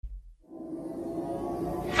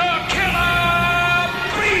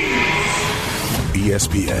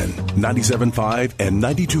ESPN 97.5 and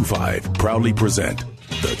 92.5 proudly present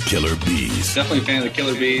the Killer Bees. Definitely a fan of the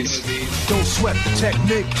Killer Bees. Don't sweat the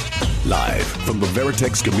technique. Live from the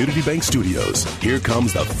Veritex Community Bank Studios, here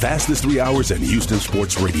comes the fastest 3 hours in Houston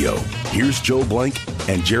sports radio. Here's Joe Blank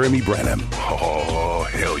and Jeremy Branham. Oh,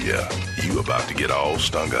 hell yeah. You about to get all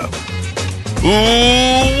stung up.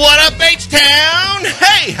 Ooh, what up, H-Town?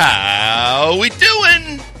 Hey, how we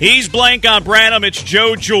doing? He's Blank on Branham. It's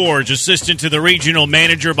Joe George, assistant to the regional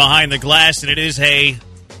manager behind the glass, and it is a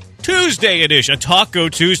Tuesday edition, a Taco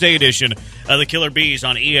Tuesday edition of the Killer Bees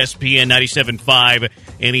on ESPN 97.5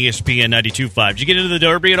 and ESPN 92.5. Did you get into the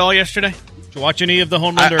Derby at all yesterday? Did you watch any of the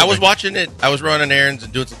home run Derby? I was watching it. I was running errands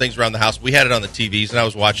and doing some things around the house. We had it on the TVs, and I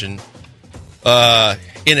was watching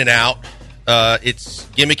in and out. It's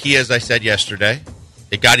gimmicky, as I said yesterday.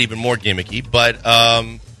 It got even more gimmicky, but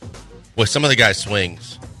with some of the guys'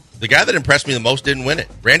 swings, the guy that impressed me the most didn't win it.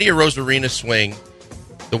 Randy Arosarena's swing,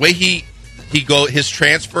 the way his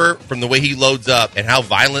transfer from the way he loads up and how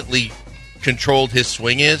violently controlled his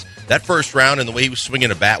swing is, that first round and the way he was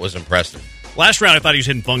swinging a bat was impressive. Last round, I thought he was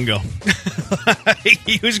hitting fungo.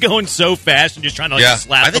 He was going so fast and just trying to slap the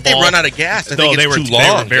ball. I think they run out of gas. I think it's too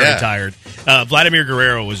long. They were very tired. Vladimir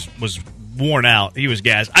Guerrero was worn out. He was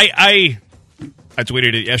gassed. I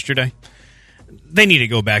tweeted it yesterday. They need to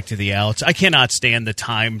go back to the outs. I cannot stand the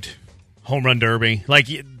timed home run derby. Like,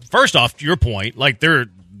 first off, to your point, like they're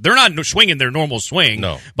not swinging their normal swing.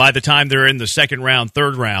 No. By the time they're in the second round,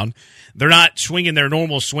 third round. They're not swinging their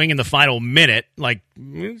normal swing in the final minute. Like,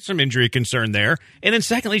 some injury concern there. And then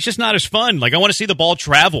secondly, it's just not as fun. Like, I want to see the ball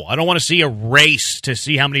travel. I don't want to see a race to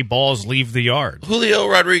see how many balls leave the yard. Julio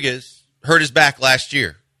Rodriguez hurt his back last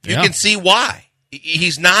year. You can see why.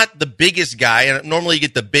 He's not the biggest guy, and normally you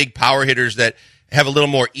get the big power hitters that have a little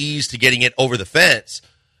more ease to getting it over the fence.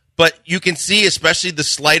 But you can see, especially the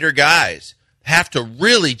slighter guys, have to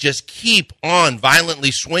really just keep on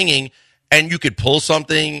violently swinging, and you could pull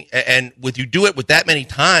something, and with you do it with that many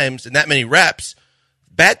times and that many reps,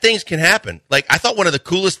 bad things can happen. Like, I thought one of the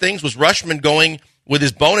coolest things was Rushman going with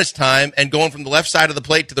his bonus time and going from the left side of the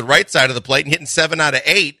plate to the right side of the plate and hitting 7 out of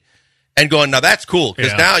 8 and going, now that's cool,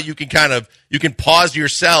 because now you can pause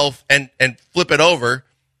yourself and flip it over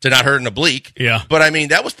to not hurt an oblique. Yeah. But, I mean,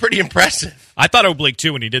 that was pretty impressive. I thought oblique,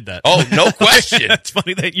 too, when he did that. Oh, no question. It's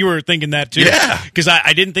funny that you were thinking that, too. Yeah. Because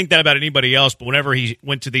I didn't think that about anybody else, but whenever he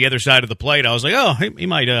went to the other side of the plate, I was like, oh, he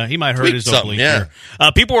might hurt his oblique here.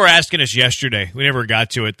 People were asking us yesterday. We never got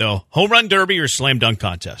to it, though. Home run derby or slam dunk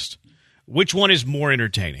contest? Which one is more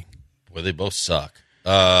entertaining? Well, they both suck.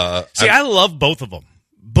 I love both of them.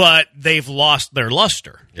 But they've lost their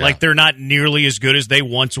luster. Yeah. Like, they're not nearly as good as they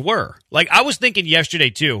once were. Like, I was thinking yesterday,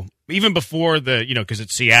 too, even before because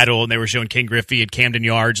it's Seattle and they were showing Ken Griffey at Camden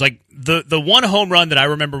Yards. Like, the one home run that I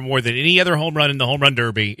remember more than any other home run in the home run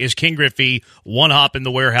derby is Ken Griffey one hop in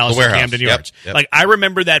the warehouse at Camden Yards. Yep. Like, I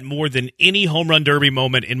remember that more than any home run derby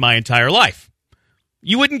moment in my entire life.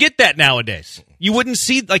 You wouldn't get that nowadays. You wouldn't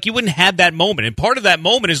have that moment. And part of that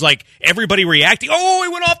moment is like everybody reacting. Oh, he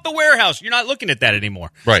went off the warehouse. You're not looking at that anymore.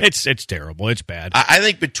 Right. It's terrible. It's bad. I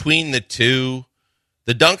think between the two,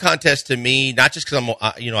 the dunk contest to me, not just because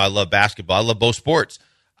I love basketball, I love both sports.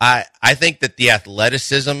 I think that the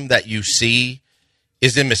athleticism that you see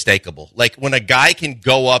is unmistakable. Like, when a guy can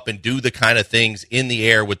go up and do the kind of things in the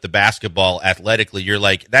air with the basketball athletically, you're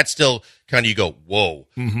like, that's still kind of, you go, whoa.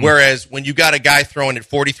 Mm-hmm. Whereas when you got a guy throwing it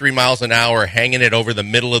 43 miles an hour, hanging it over the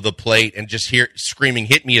middle of the plate and just screaming,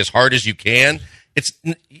 hit me as hard as you can,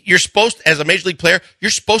 you're supposed to, as a major league player, you're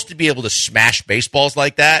supposed to be able to smash baseballs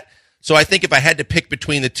like that. So I think if I had to pick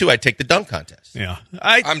between the two, I'd take the dunk contest. Yeah.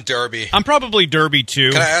 I'm Derby. I'm probably Derby, too.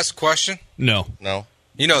 Can I ask a question? No.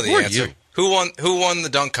 You know the answer. Who won the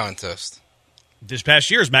dunk contest? This past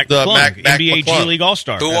year is Mac McClung, NBA G League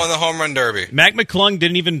All-Star. Who won the home run derby? Mac McClung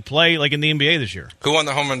didn't even play in the NBA this year. Who won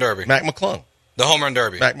the home run derby? Mac McClung. The home run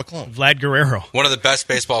derby. Mac McClung. Vlad Guerrero. One of the best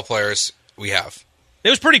baseball players we have. It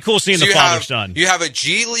was pretty cool seeing the father-son. You have a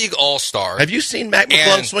G League All-Star. Have you seen Mac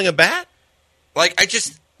McClung swing a bat?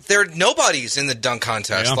 There are nobodies in the dunk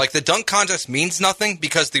contest. Yeah. Like, the dunk contest means nothing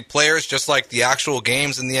because the players, just like the actual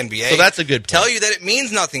games in the NBA, so that's a good point. Tell you that it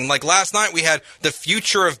means nothing. Like, last night we had the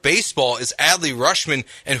future of baseball is Adley Rutschman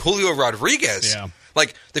and Julio Rodriguez. Yeah.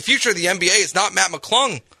 Like, the future of the NBA is not Matt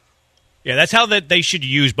McClung. Yeah, that's how they should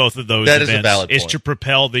use both of those events. That is a valid point. Is to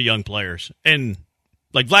propel the young players. And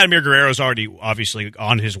like Vladimir Guerrero's already obviously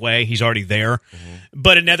on his way. He's already there. Mm-hmm.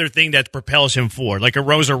 But another thing that propels him forward, like a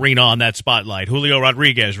Rosarina on that spotlight, Julio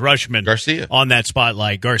Rodriguez, Rushman Garcia on that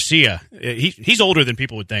spotlight, Garcia. He's older than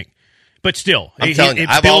people would think. But still,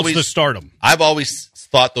 it builds the stardom. I've always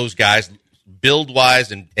thought those guys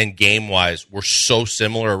build-wise and game-wise were so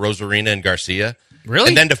similar, Rosarina and Garcia. Really?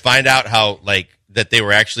 And then to find out how, that they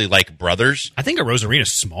were actually like brothers. I think a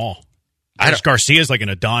Rosarina's small. Garcia's like an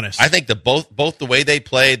Adonis. I think both the way they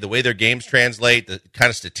play, the way their games translate, the kind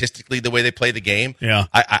of statistically the way they play the game. Yeah.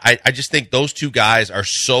 I just think those two guys are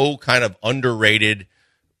so kind of underrated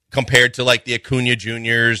compared to like the Acuna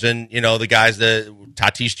Juniors and, the guys, the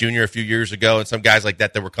Tatis Jr. a few years ago and some guys like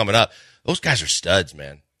that were coming up. Those guys are studs,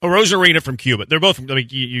 man. A Rosarina from Cuba. They're both,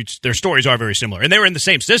 their stories are very similar. And they were in the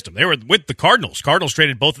same system. They were with the Cardinals. Cardinals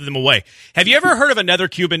traded both of them away. Have you ever heard of another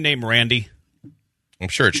Cuban named Randy? I'm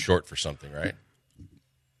sure it's short for something, right?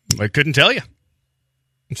 I couldn't tell you.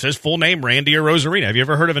 It says full name Randy or Rosarina. Have you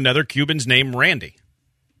ever heard of another Cuban's name Randy?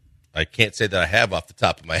 I can't say that I have off the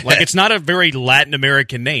top of my head. Like, it's not a very Latin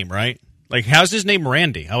American name, right? Like, how's his name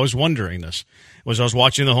Randy? I was wondering this. I was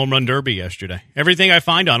watching the Home Run Derby yesterday. Everything I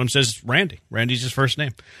find on him says Randy. Randy's his first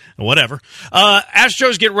name. Whatever.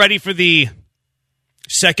 Astros get ready for the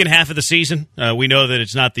second half of the season. We know that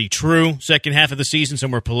it's not the true second half of the season.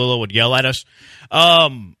 Somewhere Palillo would yell at us.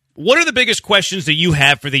 What are the biggest questions that you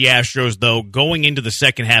have for the Astros, though, going into the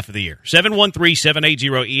second half of the year?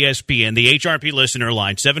 713-780-ESPN, the HRP listener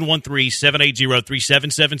line,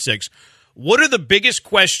 713-780-3776. What are the biggest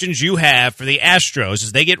questions you have for the Astros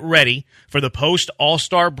as they get ready for the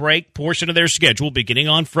post-All-Star break portion of their schedule beginning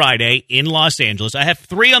on Friday in Los Angeles? I have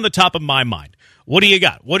three on the top of my mind. What do you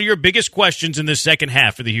got? What are your biggest questions in this second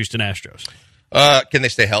half for the Houston Astros? Can they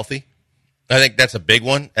stay healthy? I think that's a big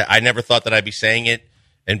one. I never thought that I'd be saying it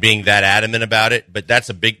and being that adamant about it, but that's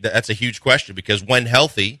a huge question because when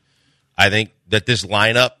healthy, I think that this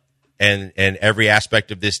lineup and every aspect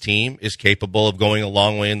of this team is capable of going a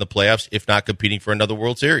long way in the playoffs, if not competing for another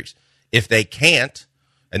World Series. If they can't,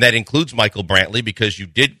 and that includes Michael Brantley because you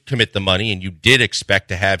did commit the money and you did expect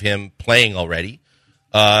to have him playing already,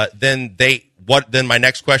 then my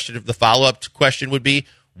next question, the follow-up question would be,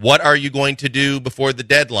 what are you going to do before the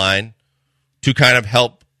deadline to kind of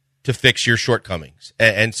help to fix your shortcomings?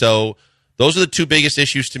 And so those are the two biggest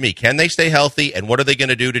issues to me. Can they stay healthy, and what are they going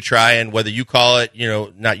to do to try and, whether you call it,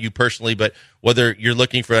 not you personally, but whether you're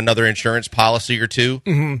looking for another insurance policy or two,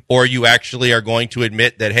 or you actually are going to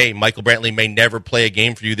admit that, hey, Michael Brantley may never play a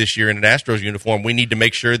game for you this year in an Astros uniform. We need to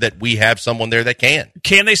make sure that we have someone there that can.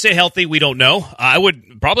 Can they stay healthy? We don't know. I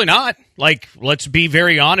would probably not. Let's be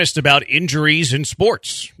very honest about injuries in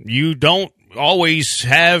sports. You don't always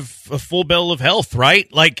have a full bill of health, right?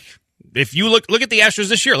 If you look at the Astros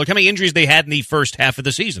this year, look how many injuries they had in the first half of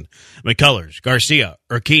the season. McCullers, Garcia,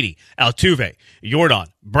 Urquidy, Altuve, Yordan,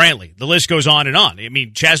 Brantley. The list goes on and on. I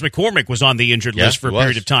mean, Chas McCormick was on the injured list for a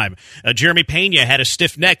period of time. Jeremy Pena had a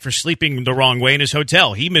stiff neck for sleeping the wrong way in his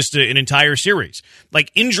hotel. He missed an entire series.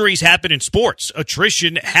 Injuries happen in sports.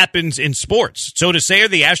 Attrition happens in sports. So to say, are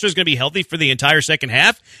the Astros going to be healthy for the entire second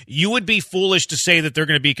half? You would be foolish to say that they're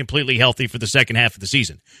going to be completely healthy for the second half of the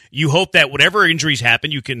season. You hope that whatever injuries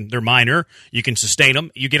happen, they're minor, you can sustain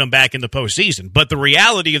them, you get them back in the postseason. But the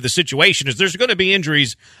reality of the situation is there's going to be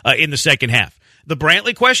injuries in the second half. The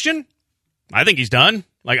Brantley question, I think he's done.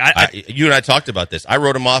 You and I talked about this. I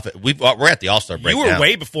wrote him off. We're at the All-Star break. You were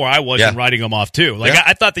way before I was in writing him off, too.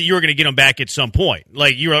 I thought that you were going to get him back at some point.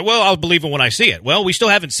 You were like, well, I'll believe it when I see it. Well, we still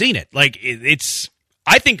haven't seen it.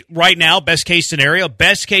 I think right now, best case scenario,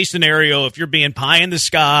 if you're being pie in the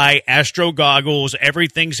sky, Astro goggles,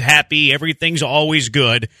 everything's happy, everything's always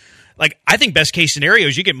good. I think best case scenario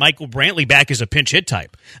is you get Michael Brantley back as a pinch hit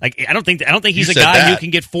type. I don't think he's a guy who can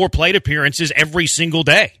get 4 plate appearances every single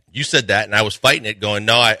day. You said that, and I was fighting it, going,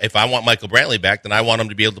 no, if I want Michael Brantley back, then I want him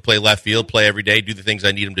to be able to play left field, play every day, do the things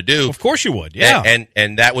I need him to do. Of course you would, yeah.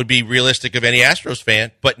 And that would be realistic of any Astros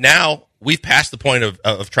fan. But now we've passed the point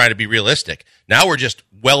of trying to be realistic. Now we're just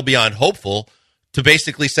well beyond hopeful to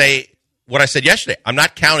basically say what I said yesterday. I'm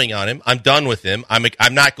not counting on him. I'm done with him.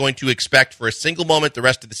 I'm not going to expect for a single moment the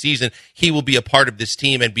rest of the season he will be a part of this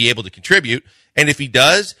team and be able to contribute. And if he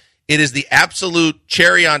does, it is the absolute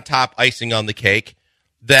cherry on top, icing on the cake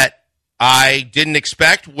that I didn't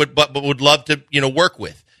expect, but would love to work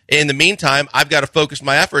with. In the meantime, I've got to focus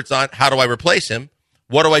my efforts on how do I replace him?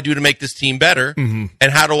 What do I do to make this team better? Mm-hmm.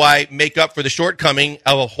 And how do I make up for the shortcoming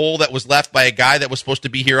of a hole that was left by a guy that was supposed to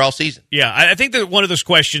be here all season? Yeah, I think that one of those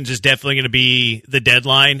questions is definitely going to be the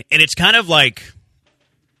deadline. And it's kind of like,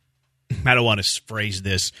 I don't want to phrase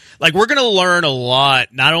this. We're going to learn a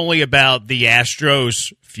lot, not only about the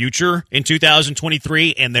Astros' future in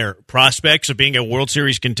 2023 and their prospects of being a World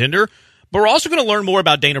Series contender, but we're also going to learn more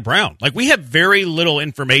about Dana Brown. We have very little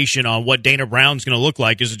information on what Dana Brown's going to look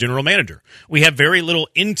like as a general manager. We have very little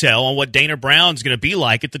intel on what Dana Brown's going to be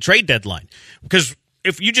like at the trade deadline. Because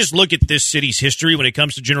if you just look at this city's history when it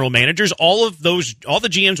comes to general managers, all the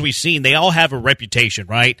GMs we've seen, they all have a reputation,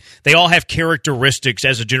 right? They all have characteristics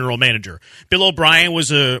as a general manager. Bill O'Brien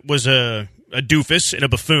was a doofus and a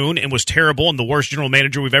buffoon and was terrible and the worst general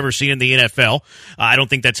manager we've ever seen in the NFL. I don't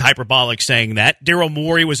think that's hyperbolic saying that. Daryl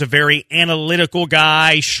Morey was a very analytical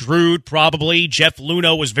guy, shrewd probably. Jeff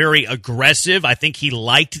Luhnow was very aggressive. I think he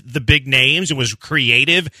liked the big names and was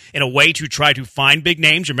creative in a way to try to find big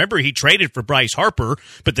names. Remember, he traded for Bryce Harper,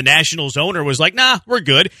 but the Nationals owner was like, nah, we're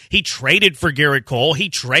good. He traded for Garrett Cole. He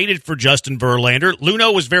traded for Justin Verlander.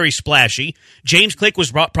 Luhnow was very splashy. James Click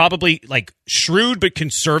was probably like shrewd but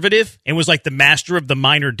conservative and was like the master of the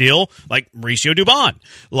minor deal, like Mauricio Dubon,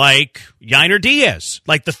 like Yainer Díaz.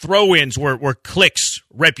 Like the throw-ins were Click's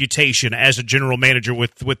reputation as a general manager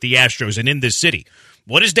with the Astros and in this city.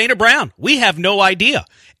 What is Dana Brown? We have no idea.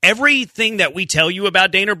 Everything that we tell you about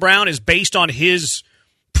Dana Brown is based on his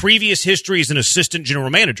previous history as an assistant general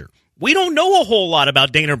manager. We don't know a whole lot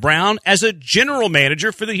about Dana Brown as a general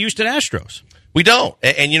manager for the Houston Astros. We don't.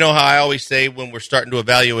 And you know how I always say when we're starting to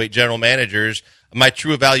evaluate general managers, my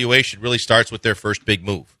true evaluation really starts with their first big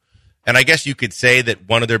move. And I guess you could say that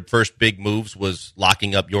one of their first big moves was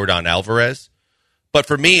locking up Yordan Alvarez. But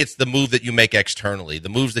for me, it's the move that you make externally, the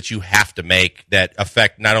moves that you have to make that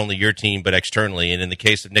affect not only your team but externally. And in the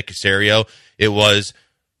case of Nick Caserio, it was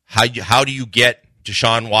how do you get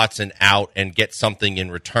Deshaun Watson out and get something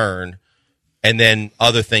in return? And then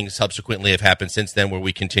other things subsequently have happened since then where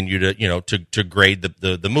we continue to grade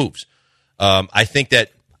the moves. I think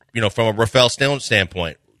that, from a Rafael Stone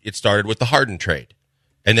standpoint, it started with the Harden trade.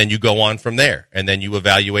 And then you go on from there. And then you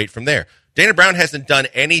evaluate from there. Dana Brown hasn't done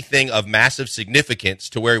anything of massive significance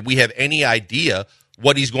to where we have any idea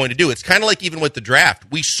what he's going to do. It's kind of like even with the draft.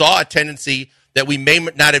 We saw a tendency that we may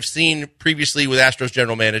not have seen previously with Astros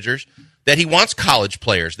general managers, that he wants college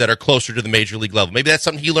players that are closer to the major league level. Maybe that's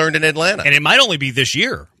something he learned in Atlanta. And it might only be this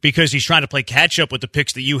year because he's trying to play catch-up with the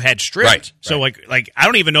picks that you had stripped. Right, so, like I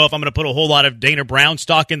don't even know if I'm going to put a whole lot of Dana Brown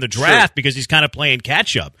stock in the draft because he's kind of playing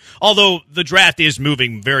catch-up. Although the draft is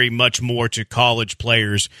moving very much more to college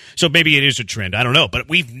players, so maybe it is a trend. I don't know. But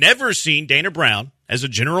we've never seen Dana Brown, as a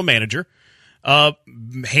general manager,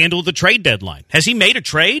 handle the trade deadline. Has he made a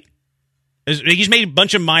trade? He's made a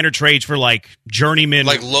bunch of minor trades for journeyman,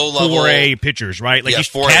 like low-level 4A pitchers, right? Like he's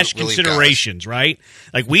cash considerations, right?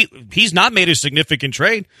 Like he's not made a significant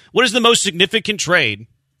trade. What is the most significant trade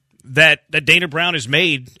that Dana Brown has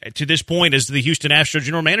made to this point as the Houston Astros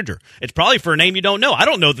general manager? It's probably for a name you don't know. I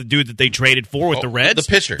don't know the dude that they traded for with the Reds, the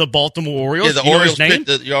pitcher, the Baltimore Orioles. Yeah, the Orioles. Name?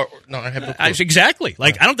 I have no clue. Exactly.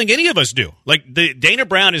 I don't think any of us do. Dana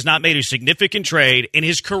Brown has not made a significant trade in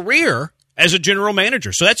his career as a general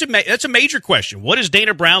manager. So that's a major question. What does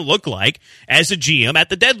Dana Brown look like as a GM at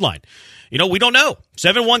the deadline? We don't know.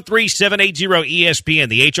 713-780-ESPN,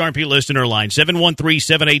 the HRP listener line,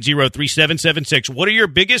 713-780-3776. What are your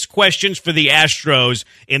biggest questions for the Astros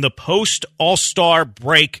in the post-All-Star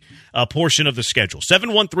break portion of the schedule?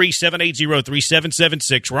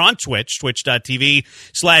 713-780-3776. We're on Twitch,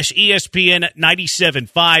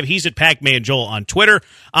 twitch.tv/ESPN975. He's at Pac-Man Joel on Twitter.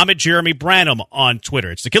 I'm at Jeremy Branham on Twitter.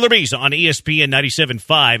 It's the Killer Bees on ESPN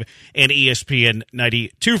 97.5 and ESPN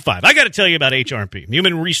 92.5. I got to tell you about HRP,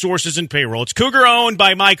 Human Resources and Payroll. It's Cougar owned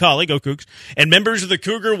by my colleague, Go Cougs, and members of the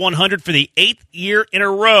Cougar 100 for the 8th year in a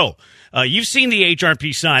row. You've seen the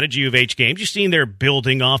HRP sign at U of H games. You've seen their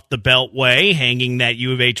building off the Beltway, hanging that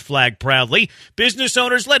U of H flag proudly. Business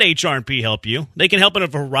owners, let HRP help you. They can help in a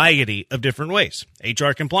variety of different ways.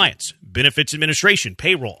 HR compliance, benefits administration,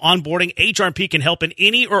 payroll, onboarding. HRP can help in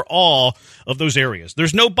any or all of those areas.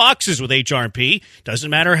 There's no boxes with HRP. Doesn't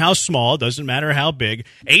matter how small, doesn't matter how big.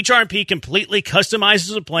 HRP completely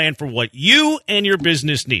customizes a plan for what you and your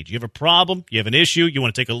business need. You have a problem, you have an issue, you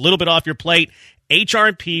want to take a little bit off your plate,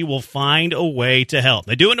 HRP will find a way to help.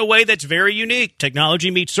 They do it in a way that's very unique.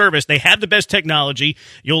 Technology meets service. They have the best technology.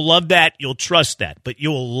 You'll love that. You'll trust that. But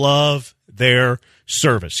you'll love their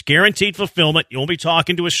service. Guaranteed fulfillment. You won't be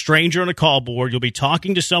talking to a stranger on a call board. You'll be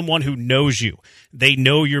talking to someone who knows you. They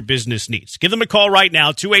know your business needs. Give them a call right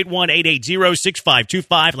now,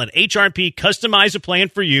 281-880-6525. Let HRP customize a plan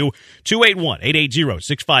for you,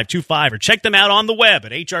 281-880-6525. Or check them out on the web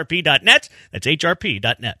at hrp.net. That's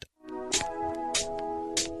hrp.net.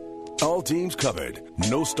 All teams covered.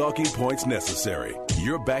 No stalking points necessary.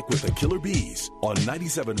 You're back with the Killer Bees on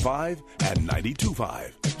 97.5 and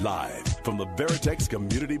 92.5. Live from the Veritex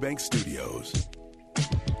Community Bank Studios.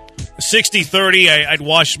 60-30, I'd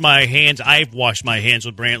wash my hands. I've washed my hands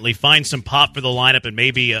with Brantley. Find some pop for the lineup and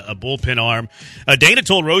maybe a bullpen arm. Dana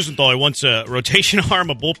told Rosenthal he wants a rotation arm,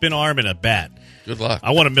 a bullpen arm, and a bat. Good luck.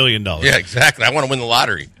 I want $1 million. Yeah, exactly. I want to win the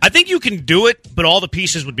lottery. I think you can do it, but all the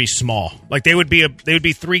pieces would be small. Like they would be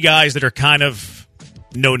three guys that are kind of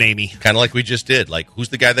no-namey. Kind of like we just did. Like, who's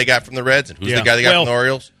the guy they got from the Reds and who's the guy they got from the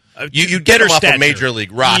Orioles? You'd get them off a major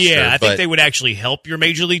league roster. Yeah, I think they would actually help your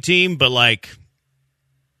major league team, but like,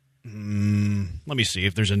 let me see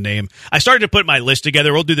if there's a name. I started to put my list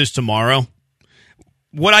together. We'll do this tomorrow.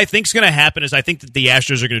 What I think is going to happen is I think that the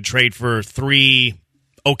Astros are going to trade for 3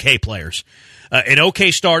 okay players. An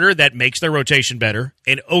okay starter that makes their rotation better,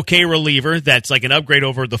 an okay reliever that's like an upgrade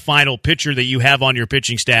over the final pitcher that you have on your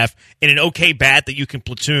pitching staff, and an okay bat that you can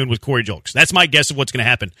platoon with Corey Julks. That's my guess of what's going to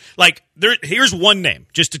happen. Like, here's one name,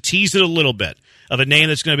 just to tease it a little bit, of a name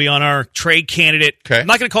that's going to be on our trade candidate. Okay. I'm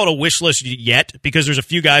not going to call it a wish list yet because there's a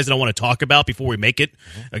few guys that I want to talk about before we make it.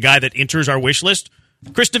 A guy that enters our wish list,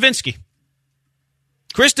 Chris Davinsky.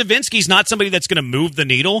 Chris Davinsky's not somebody that's going to move the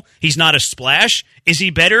needle. He's not a splash. Is he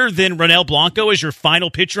better than Ronel Blanco as your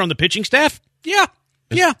final pitcher on the pitching staff? Yeah.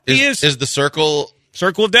 He is. Is the circle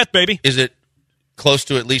of death, baby? Is it close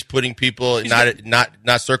to at least putting people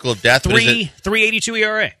not circle of death? 3.82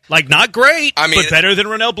 ERA. Like, not great, but better than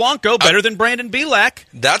Ronel Blanco, better than Brandon Bielak.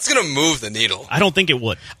 That's going to move the needle. I don't think it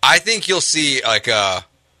would. I think you'll see like a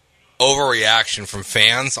overreaction from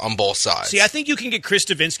fans on both sides. See, I think you can get Chris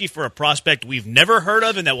Davinsky for a prospect we've never heard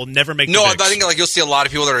of and that will never make the No, mix. I think like you'll see a lot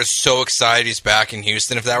of people that are so excited he's back in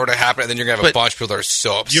Houston if that were to happen, and then you're going to have a bunch of people that are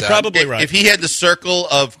so upset. You're probably right. If he had the circle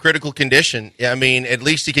of critical condition, I mean, at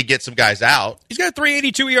least he could get some guys out. He's got a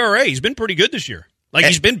 3.82 ERA. He's been pretty good this year. Like,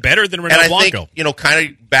 he's been better than Ronel Blanco. Think, kind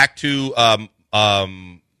of back to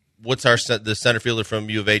what's the center fielder from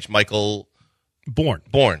U of H, Michael Bourne.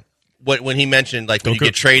 When he mentioned, like, when you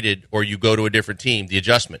get traded or you go to a different team, the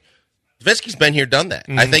adjustment. Davinsky's been here, done that.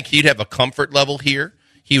 Mm-hmm. I think he'd have a comfort level here.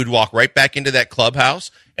 He would walk right back into that clubhouse,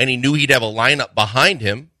 and he knew he'd have a lineup behind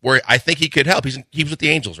him where I think he could help. He was with the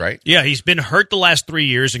Angels, right? Yeah, he's been hurt the last 3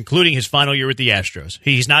 years, including his final year with the Astros.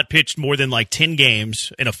 He's not pitched more than like 10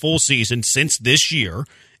 games in a full season since this year.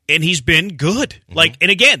 And he's been good. Mm-hmm.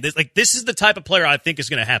 And again, this is the type of player I think is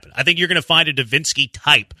going to happen. I think you're going to find a Davinsky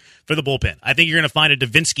type for the bullpen. I think you're going to find a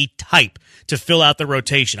Davinsky type to fill out the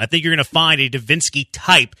rotation. I think you're going to find a Davinsky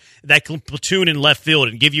type that can platoon in left field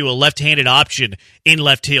and give you a left-handed option in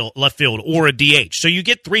left field or a DH. So you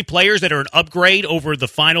get 3 players that are an upgrade over the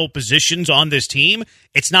final positions on this team.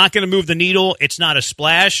 It's not going to move the needle. It's not a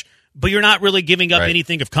splash, but you're not really giving up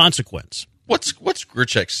anything of consequence. What's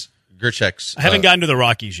Grichuk's? I haven't gotten to the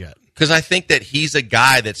Rockies yet. Because I think that he's a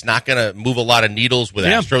guy that's not going to move a lot of needles with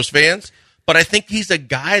Astros fans, but I think he's a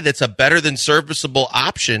guy that's a better than serviceable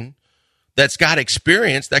option that's got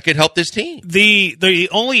experience that could help this team. The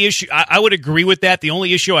only issue, I would agree with that. The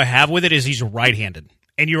only issue I have with it is he's right-handed.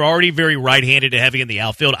 And you're already very right-handed and heavy in the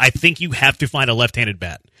outfield. I think you have to find a left-handed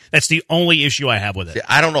bat. That's the only issue I have with it.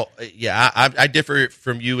 I don't know. Yeah, I differ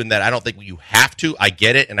from you in that I don't think you have to. I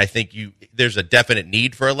get it, and I think there's a definite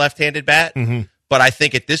need for a left-handed bat. Mm-hmm. But I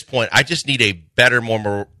think at this point, I just need a better,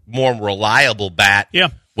 more reliable bat. Yeah.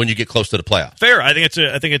 When you get close to the playoffs. Fair. I think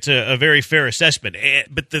it's a very fair assessment.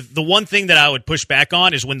 But the one thing that I would push back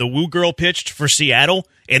on is when the Woo Girl pitched for Seattle,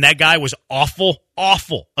 and that guy was awful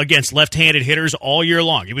against left-handed hitters all year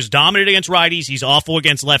long. He was dominant against righties. He's awful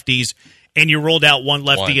against lefties. And you rolled out one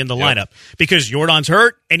lefty in the lineup because Yordan's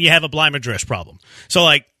hurt and you have a Blyme address problem. So,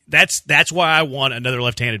 like, that's why I want another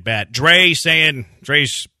left-handed bat. Dre's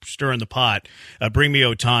stirring the pot. Bring me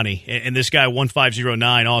Ohtani. And this guy,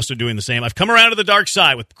 1509, also doing the same. I've come around to the dark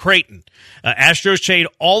side with Creighton. Astros trade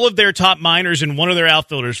all of their top minors and one of their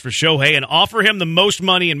outfielders for Shohei and offer him the most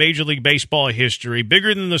money in Major League Baseball history.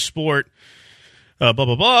 Bigger than the sport. Blah,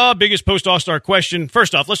 blah, blah. Biggest post-All-Star question.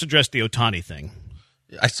 First off, let's address the Ohtani thing.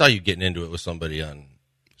 I saw you getting into it with somebody on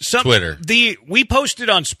Twitter. We posted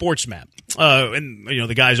on SportsMap, and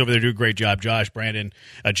the guys over there do a great job. Josh, Brandon,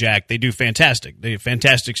 Jack, they do fantastic. They have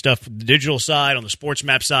fantastic stuff on the digital side, on the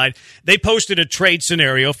SportsMap side. They posted a trade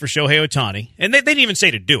scenario for Shohei Ohtani, and they didn't even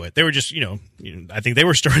say to do it. They were just, I think they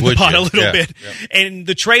were stirring the pot a little bit. Yeah. And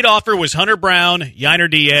the trade offer was Hunter Brown,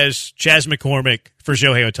 Yainer Díaz, Chas McCormick for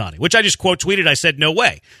Shohei Ohtani, which I just quote tweeted. I said, no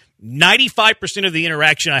way. 95% of the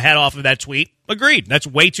interaction I had off of that tweet agreed. That's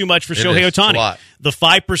way too much for Shohei Ohtani. The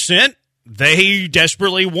 5%, they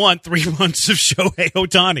desperately want 3 months of Shohei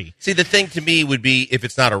Ohtani. See, the thing to me would be if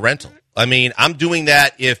it's not a rental. I mean, I'm doing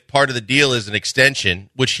that if part of the deal is an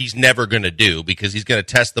extension, which he's never going to do because he's going to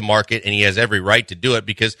test the market and he has every right to do it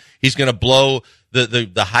because he's going to blow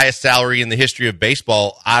the highest salary in the history of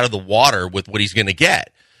baseball out of the water with what he's going to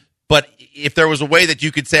get. But if there was a way that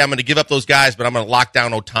you could say, I'm going to give up those guys, but I'm going to lock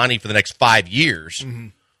down Ohtani for the next 5 years,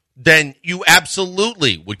 then you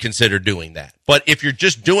absolutely would consider doing that. But if you're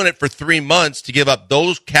just doing it for 3 months to give up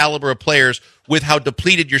those caliber of players with how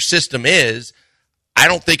depleted your system is, I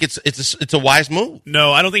don't think it's a wise move.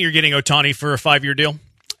 No, I don't think you're getting Ohtani for a 5-year deal.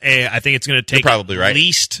 I think it's going to take probably right. at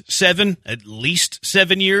least 7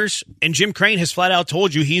 years. And Jim Crane has flat out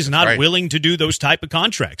told you he's not willing to do those type of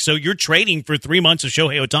contracts. So you're trading for 3 months of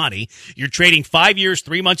Shohei Ohtani. You're trading 5 years,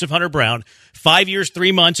 3 months of Hunter Brown, 5 years,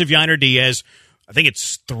 3 months of Yainer Díaz. I think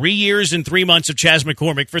it's 3 years and 3 months of Chas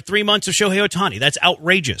McCormick for 3 months of Shohei Ohtani. That's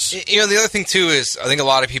outrageous. You know, the other thing, too, is I think a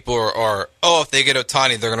lot of people are if they get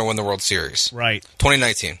Ohtani, they're going to win the World Series. Right.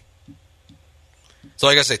 2019. So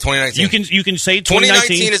like I say, 2019. You can say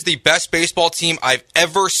 2019 is the best baseball team I've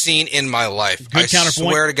ever seen in my life. Good I counterpoint.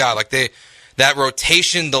 Swear to God, like that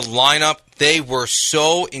rotation, the lineup, they were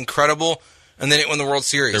so incredible, and they didn't win the World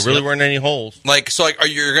Series. There really weren't any holes. Are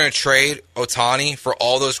you going to trade Ohtani for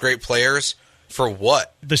all those great players for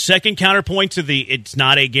what? The second counterpoint to it's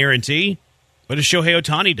not a guarantee. What has Shohei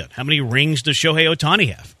Ohtani done? How many rings does Shohei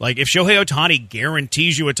Ohtani have? Like, if Shohei Ohtani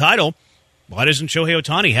guarantees you a title, why doesn't Shohei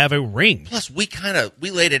Ohtani have a ring? Plus, we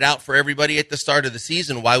laid it out for everybody at the start of the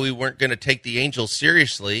season why we weren't going to take the Angels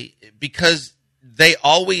seriously, because they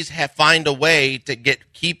always find a way to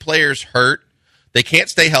get key players hurt. They can't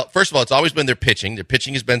stay healthy. First of all, it's always been their pitching. Their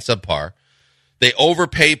pitching has been subpar. They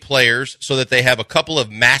overpay players so that they have a couple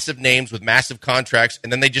of massive names with massive contracts,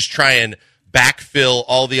 and then they just try and backfill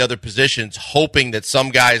all the other positions, hoping that some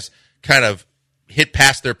guys kind of hit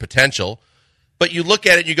past their potential. But you look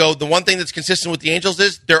at it and you go, the one thing that's consistent with the Angels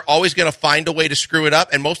is they're always going to find a way to screw it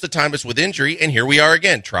up, and most of the time it's with injury, and here we are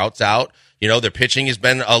again. Trout's out. Their pitching has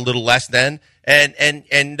been a little less than, and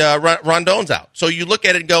Rondon's out. So you look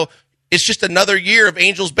at it and go, it's just another year of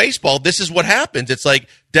Angels baseball. This is what happens. It's like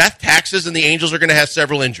death, taxes, and the Angels are going to have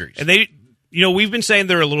several injuries. And we've been saying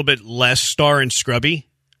they're a little bit less star and scrubby.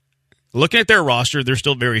 Looking at their roster, they're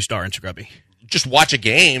still very star and scrubby. Just watch a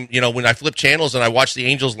game, when I flip channels and I watch the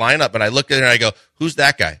Angels lineup and I look at it and I go, who's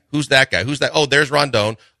that guy? Who's that guy? Who's that? Oh, there's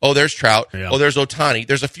Rondon. Oh, there's Trout. Yeah. Oh, there's Ohtani.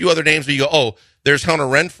 There's a few other names where you go, oh, there's Hunter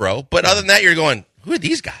Renfroe. But other than that, you're going, who are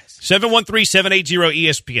these guys?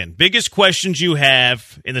 713-780-ESPN. Biggest questions you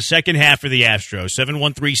have in the second half of the Astros.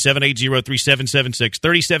 713-780-3776.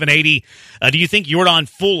 3780. Do you think Yordan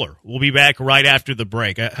Fuller will be back right after the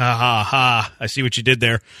break? I see what you did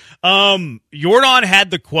there. Yordan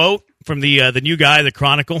had the quote from the new guy, the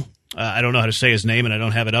Chronicle. I don't know how to say his name, and I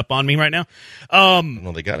don't have it up on me right now.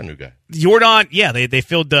 No, they got a new guy. Yordan, yeah, they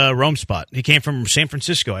filled Rome's spot. He came from San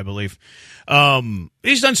Francisco, I believe.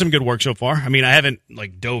 He's done some good work so far. I mean, I haven't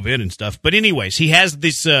dove in and stuff, but anyways, he had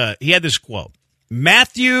this quote.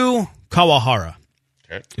 Matthew Kawahara.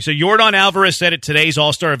 Okay. So Yordan Alvarez said at today's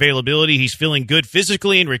All-Star availability, he's feeling good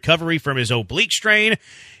physically in recovery from his oblique strain.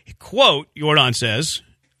 Quote, Yordan says,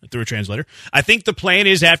 through a translator, I think the plan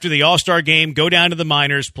is after the All-Star game, go down to the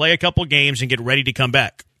minors, play a couple games, and get ready to come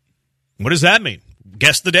back. What does that mean?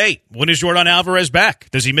 Guess the date. When is Yordan Alvarez back?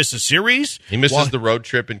 Does he miss a series? He misses the road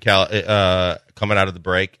trip in coming out of the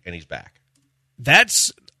break, and he's back. That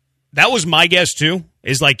was my guess, too,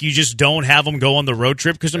 is you just don't have him go on the road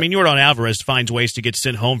trip. Because, Yordan Alvarez finds ways to get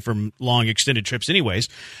sent home from long, extended trips anyways.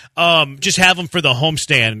 Just have him for the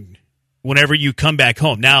homestand whenever you come back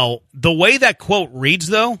home. Now, the way that quote reads,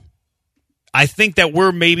 though, I think that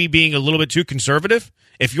we're maybe being a little bit too conservative.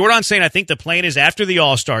 If Yordan's saying, I think the plan is after the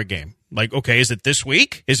All-Star game, okay, is it this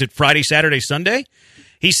week? Is it Friday, Saturday, Sunday?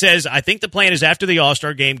 He says, I think the plan is after the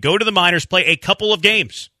All-Star game, go to the minors, play a couple of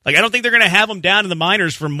games. I don't think they're going to have him down in the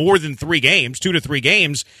minors for more than 3 games, 2 to 3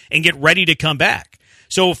 games, and get ready to come back.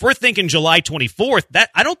 So if we're thinking July 24th,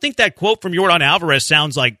 I don't think that quote from Yordan Alvarez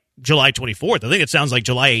sounds like July 24th. I think it sounds like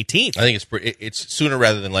July 18th. I think it's sooner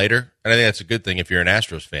rather than later, and I think that's a good thing if you're an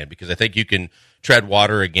Astros fan, because I think you can tread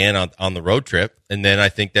water again on the road trip, and then I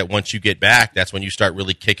think that once you get back, that's when you start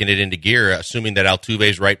really kicking it into gear, assuming that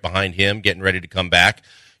Altuve's right behind him, getting ready to come back.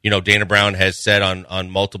 Dana Brown has said on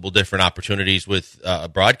multiple different opportunities with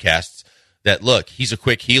broadcasts that, look, he's a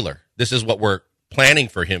quick healer. This is what we're planning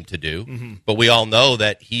for him to do, but we all know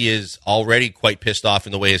that he is already quite pissed off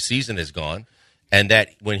in the way his season has gone, and that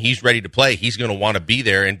when he's ready to play, he's going to want to be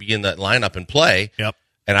there and be in that lineup and play. Yep.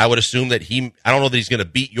 And I would assume that I don't know that he's going to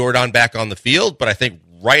beat Yordan back on the field, but I think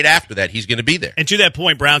right after that, he's going to be there. And to that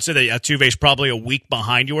point, Brown said that Altuve's probably a week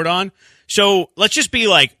behind Yordan. So let's just be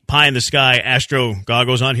pie in the sky Astro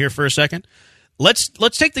goggles on here for a second. Let's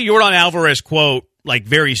take the Yordan Alvarez quote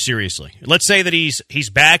very seriously. Let's say that he's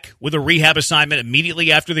back with a rehab assignment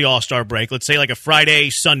immediately after the All-Star break. Let's say a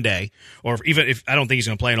Friday, Sunday, or even if I don't think he's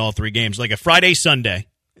going to play in all 3 games, a Friday, Sunday.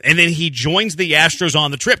 And then he joins the Astros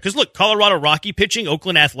on the trip. Because, look, Colorado Rocky pitching,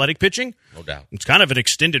 Oakland Athletic pitching. No doubt. It's kind of an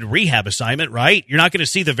extended rehab assignment, right? You're not going to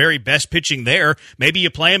see the very best pitching there. Maybe you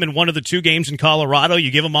play him in one of the 2 games in Colorado.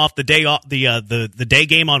 You give him off the day off, the day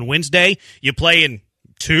game on Wednesday. You play in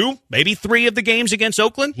 2, maybe 3 of the games against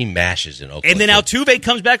Oakland. He mashes in Oakland. And then Altuve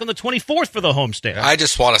comes back on the 24th for the homestand. I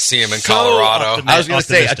just want to see him in Colorado. I was going to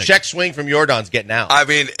say, a check swing from Yordan's getting out. I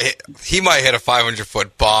mean, he might hit a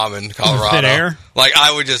 500-foot bomb in Colorado. Thin air? Like,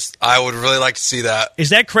 I would really like to see that.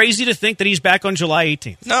 Is that crazy to think that he's back on July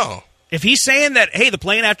 18th? No. If he's saying that, hey, the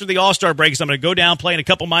playing after the All-Star break is I'm going to go down, play in a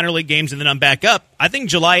couple minor league games, and then I'm back up, I think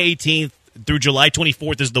July 18th through July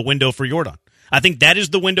 24th is the window for Yordan. I think that is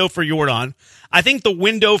the window for Yordan. I think the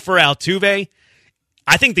window for Altuve,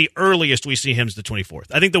 I think the earliest we see him is the 24th.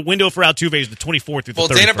 I think the window for Altuve is the 24th through the 31st. Well,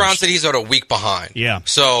 Dana Brown said he's about a week behind. Yeah.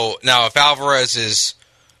 So now if Alvarez is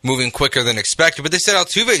moving quicker than expected, but they said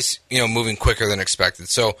Altuve's moving quicker than expected.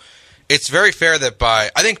 So it's very fair that by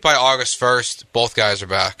August 1st, both guys are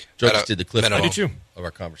back. Joe just did the clip I did too. Of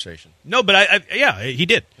our conversation. No, but he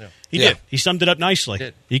did. Yeah. He did. He summed it up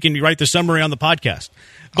nicely. He can write the summary on the podcast.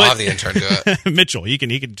 But, I'll have the intern do it. Mitchell, he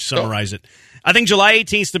can summarize it. I think July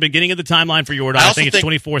 18th is the beginning of the timeline for Yordan. I think it's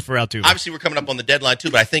 24th for Altuve. Obviously, we're coming up on the deadline,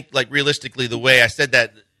 too, but I think, realistically, the way I said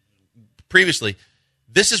that previously,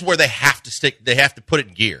 this is where they have to stick. They have to put it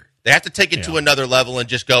in gear. They have to take it to another level and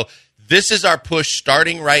just go, this is our push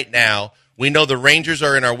starting right now. We know the Rangers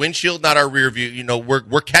are in our windshield, not our rear view.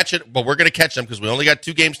 We're catching, but we're going to catch them because we only got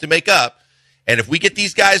 2 games to make up. And if we get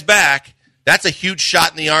these guys back, that's a huge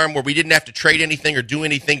shot in the arm where we didn't have to trade anything or do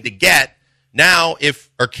anything to get. Now,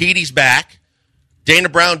 if Urquidy's back, Dana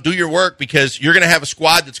Brown, do your work because you're going to have a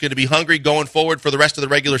squad that's going to be hungry going forward for the rest of the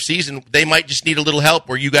regular season. They might just need a little help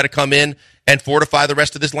where you got to come in and fortify the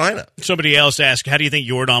rest of this lineup. Somebody else asked, how do you think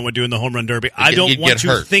Yordan would do in the home run derby? I don't want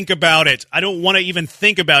to think about it. I don't want to even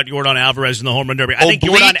think about Yordan Alvarez in the home run derby. I think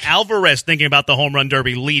Yordan Alvarez thinking about the home run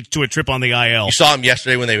derby leads to a trip on the IL. You saw him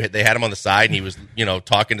yesterday when they had him on the side and he was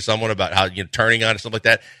talking to someone about how turning on and stuff like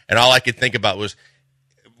that. And all I could think about was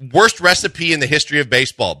worst recipe in the history of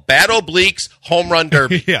baseball. Bad obliques, home run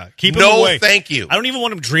derby. Keep him away. Thank you. I don't even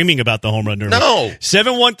want him dreaming about the home run derby. No.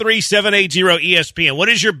 713-780-ESPN. What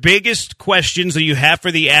is your biggest questions that you have for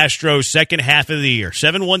the Astros second half of the year?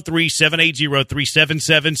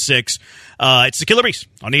 713-780-3776. It's the Killer Bees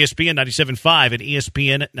on ESPN 97.5 and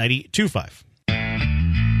ESPN 92.5.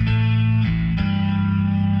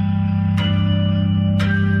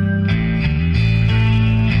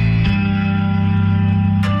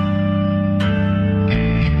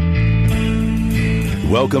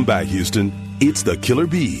 Welcome back, Houston. It's the Killer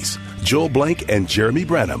Bees, Joel Blank and Jeremy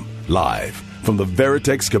Branham, live from the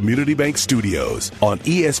Veritex Community Bank Studios on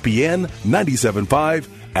ESPN 97.5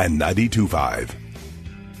 and 92.5.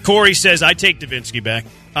 Corey says, I take Davinsky back.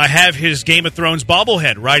 I have his Game of Thrones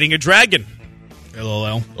bobblehead riding a dragon.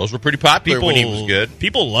 LOL. Those were pretty popular when he was good.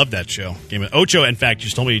 People love that show. Ocho, in fact,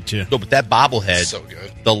 just told me to. No, but that bobblehead, so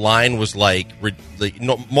good. The line was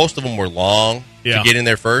most of them were long to get in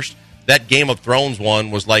there first. That Game of Thrones one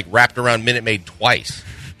was wrapped around Minute Maid twice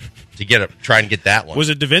to try and get that one. Was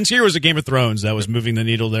it Davinsky or was it Game of Thrones that was moving the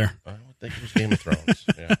needle there? I don't think it was Game of Thrones.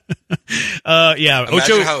 Imagine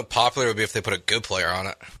Ocho, how popular it would be if they put a good player on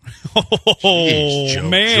it. Jeez,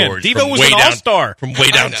 man. George, Devo was an all-star. From way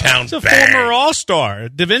downtown. He's a former all-star.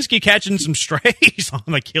 Davinsky catching some strays on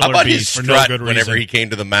the Killer Bees for no good reason. Whenever he came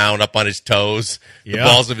to the mound up on his toes, the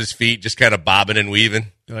balls of his feet just kind of bobbing and weaving.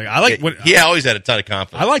 He always had a ton of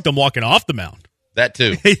confidence. I liked him walking off the mound. That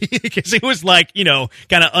too. Because he was kind of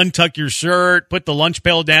untuck your shirt, put the lunch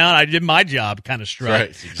pail down. I did my job kind of strut. Right.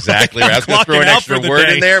 Exactly right. I was going to throw an extra word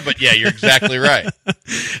in there, but yeah, you're exactly right.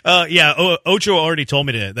 Ocho already told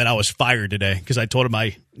me that I was fired today because I told him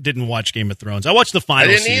I didn't watch Game of Thrones. I watched the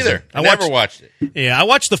final season. I didn't either. I never watched it. Yeah, I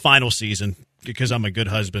watched the final season because I'm a good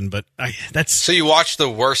husband, but that's... So you watched the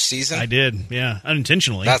worst season? I did, yeah,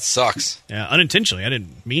 unintentionally. That sucks. Yeah, unintentionally. I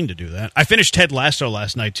didn't mean to do that. I finished Ted Lasso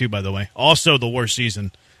last night, too, by the way. Also the worst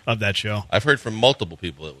season of that show. I've heard from multiple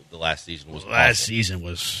people that the last season was Last season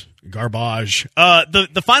was garbage.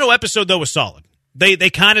 The final episode, though, was solid.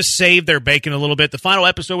 They kind of saved their bacon a little bit. The final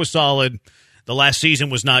episode was solid. The last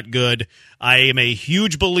season was not good. I am a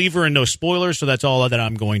huge believer in no spoilers, so that's all that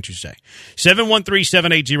I'm going to say.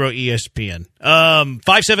 713-780-ESPN.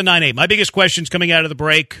 5798. My biggest questions coming out of the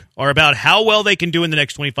break are about how well they can do in the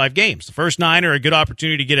next 25 games. The first 9 are a good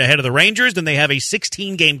opportunity to get ahead of the Rangers. Then they have a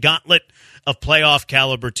 16-game gauntlet of playoff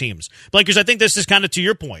caliber teams. Blankers, I think this is kind of to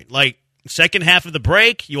your point. Second half of the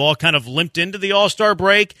break, you all kind of limped into the All-Star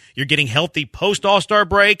break. You're getting healthy post-All-Star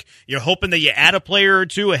break. You're hoping that you add a player or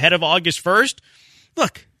two ahead of August 1st.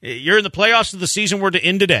 look, you're in the playoffs of the season were to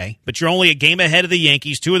end today, but you're only a game ahead of the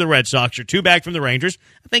Yankees, 2 of the Red Sox, you're 2 back from the Rangers.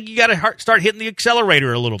 I think you got to start hitting the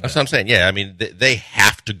accelerator a little bit. That's what I'm saying. Yeah, I mean, they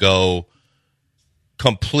have to go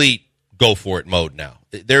complete go-for-it mode now.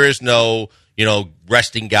 There is no,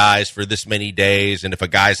 resting guys for this many days, and if a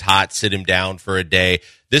guy's hot, sit him down for a day.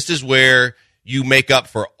 This is where you make up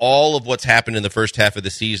for all of what's happened in the first half of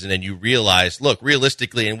the season, and you realize, look,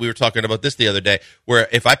 realistically, and we were talking about this the other day, where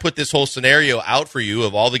if I put this whole scenario out for you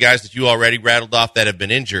of all the guys that you already rattled off that have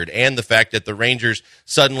been injured, and the fact that the Rangers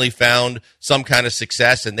suddenly found some kind of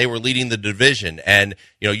success and they were leading the division, and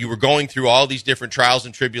you were going through all these different trials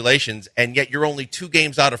and tribulations, and yet you're only 2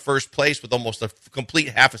 games out of first place with almost a complete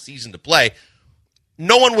half a season to play,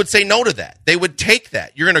 no one would say no to that. They would take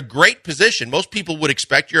that. You're in a great position. Most people would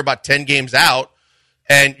expect you're about 10 games out,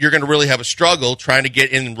 and you're going to really have a struggle trying to get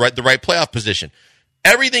in the right playoff position.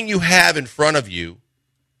 Everything you have in front of you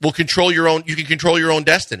will control your own. You can control your own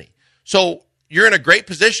destiny. So you're in a great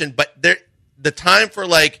position, but the time for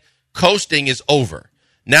coasting is over.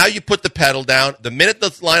 Now you put the pedal down. The minute the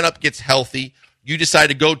lineup gets healthy, you decide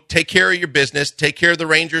to go take care of your business, take care of the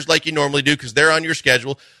Rangers like you normally do because they're on your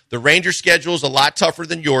schedule. The Rangers' schedule is a lot tougher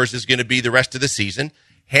than yours is going to be the rest of the season.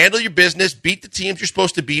 Handle your business, beat the teams you're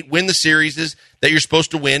supposed to beat, win the series that you're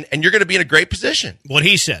supposed to win, and you're going to be in a great position. What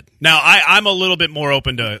he said. Now, I'm a little bit more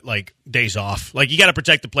open to, days off. You got to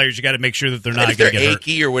protect the players. You got to make sure that they're not going to get hurt.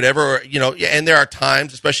 Achy or whatever, and there are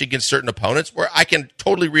times, especially against certain opponents, where I can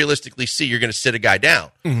totally realistically see you're going to sit a guy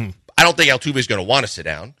down. Mm-hmm. I don't think Altuve is going to want to sit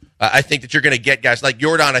down. I think that you're going to get guys like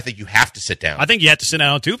Yordan. I think you have to sit down. I think you have to sit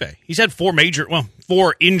down Altuve. He's had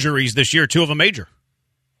 4 injuries this year, 2 of them major.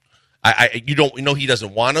 You don't know he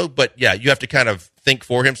doesn't want to, but yeah, you have to kind of think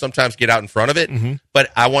for him sometimes, get out in front of it. Mm-hmm.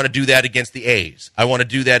 But I want to do that against the A's. I want to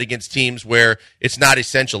do that against teams where it's not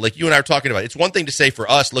essential. Like you and I were talking about. It's one thing to say for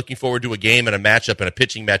us looking forward to a game and a matchup and a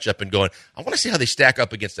pitching matchup and going, I want to see how they stack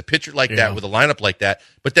up against a pitcher like that with a lineup like that.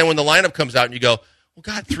 But then when the lineup comes out and you go, well,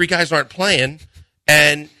 God, 3 guys aren't playing,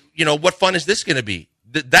 and what fun is this going to be?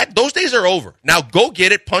 Those days are over. Now go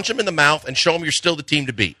get it, punch them in the mouth, and show them you're still the team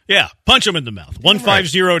to beat. Yeah, punch them in the mouth.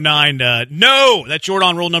 1509. No, that's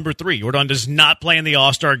Yordan rule number 3. Yordan does not play in the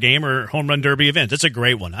All-Star game or Home Run Derby events. That's a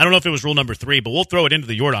great one. I don't know if it was rule number 3, but we'll throw it into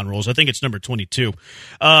the Yordan rules. I think it's number 22.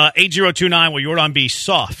 8029, will Yordan be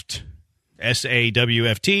soft?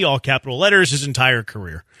 SAWFT, all capital letters, his entire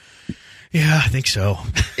career. Yeah, I think so.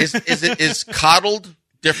 Is coddled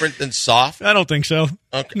different than soft? I don't think so.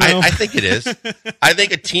 Okay. No. I think it is. I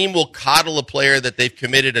think a team will coddle a player that they've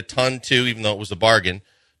committed a ton to, even though it was a bargain,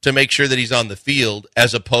 to make sure that he's on the field,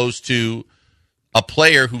 as opposed to a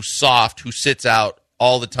player who's soft, who sits out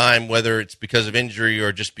all the time, whether it's because of injury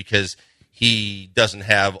or just because he doesn't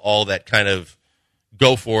have all that kind of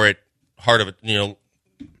go for it, heart of a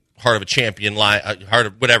champion, heart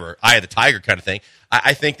of whatever, eye of the tiger kind of thing.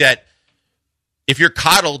 I think that if you're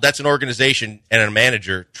coddled, that's an organization and a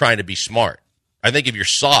manager trying to be smart. I think if you're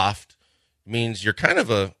soft, it means you're kind of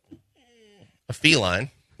a feline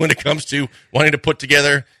when it comes to wanting to put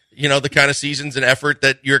together, the kind of seasons and effort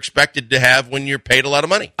that you're expected to have when you're paid a lot of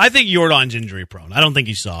money. I think Yordan's injury prone. I don't think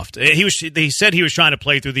he's soft. They said he was trying to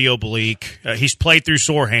play through the oblique. He's played through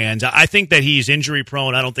sore hands. I think that he's injury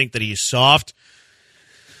prone. I don't think that he's soft.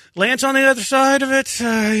 Lance on the other side of it,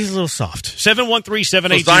 he's a little soft.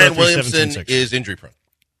 713-780-3776. Zion Williamson is injury prone.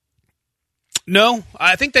 No,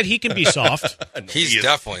 I think that he can be soft. He's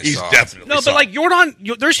definitely soft. But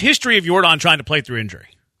Yordan, there's history of Yordan trying to play through injury.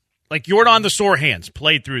 Like Yordan, the sore hands,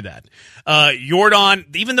 played through that.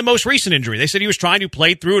 Yordan, even the most recent injury, they said he was trying to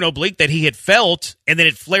play through an oblique that he had felt, and then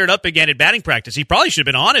it flared up again at batting practice. He probably should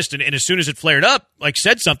have been honest, and as soon as it flared up,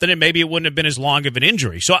 said something, and maybe it wouldn't have been as long of an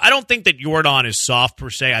injury. So I don't think that Yordan is soft per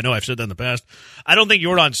se. I know I've said that in the past. I don't think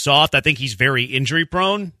Yordan's soft. I think he's very injury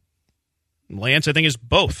prone. Lance, I think, is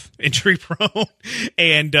both injury prone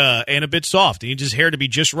and a bit soft. He needs his hair to be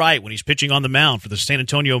just right when he's pitching on the mound for the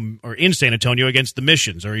in San Antonio against the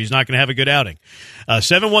Missions, or he's not going to have a good outing.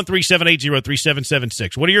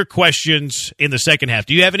 713-780-3776. What are your questions in the second half?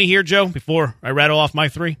 Do you have any here, Joe, before I rattle off my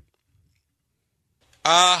 3?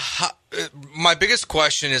 My biggest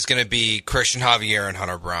question is going to be Christian Javier and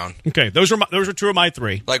Hunter Brown. Okay, those are 2 of my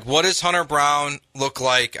 3. What does Hunter Brown look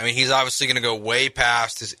like? I mean, he's obviously going to go way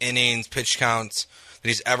past his innings, pitch counts that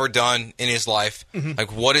he's ever done in his life.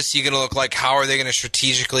 Mm-hmm. What is he going to look like? How are they going to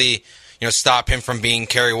strategically, stop him from being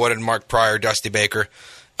Kerry Woodard, Mark Pryor, Dusty Baker?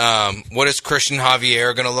 What is Christian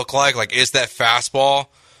Javier going to look like? Is that fastball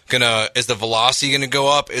is the velocity going to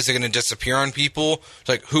go up? Is it going to disappear on people?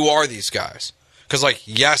 Who are these guys? Because,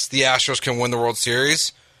 yes, the Astros can win the World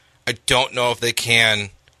Series. I don't know if they can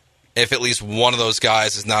if at least one of those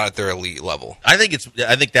guys is not at their elite level. I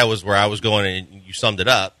think that was where I was going, and you summed it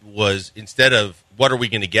up, was instead of what are we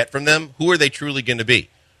going to get from them, who are they truly going to be?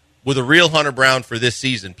 With a real Hunter Brown for this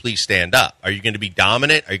season, please stand up. Are you going to be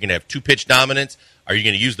dominant? Are you going to have two-pitch dominance? Are you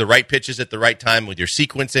going to use the right pitches at the right time with your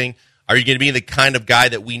sequencing? Are you going to be the kind of guy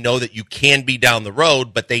that we know that you can be down the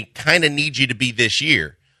road, but they kind of need you to be this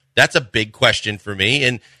year? That's a big question for me,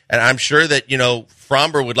 and I'm sure that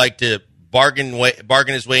Fromber would like to bargain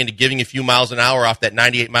his way into giving a few miles an hour off that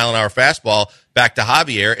 98-mile-an-hour fastball back to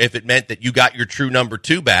Javier if it meant that you got your true number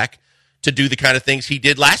 2 back to do the kind of things he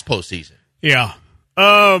did last postseason. Yeah.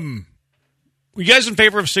 You guys in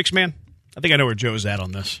favor of 6-man? I think I know where Joe's at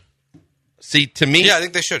on this. See, to me... Yeah, I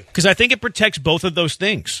think they should. Because I think it protects both of those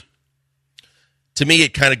things. To me,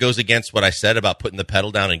 it kind of goes against what I said about putting the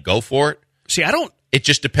pedal down and go for it. See, I don't... It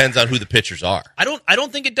just depends on who the pitchers are. I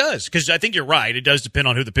don't think it does, because I think you're right. It does depend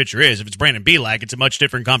on who the pitcher is. If it's Brandon Bielak, it's a much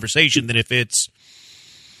different conversation than if it's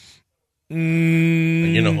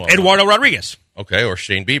Eduardo Rodriguez. Okay, or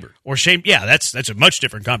Shane Bieber. Yeah, that's a much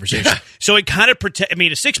different conversation. So it kind of a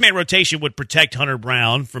 6-man rotation would protect Hunter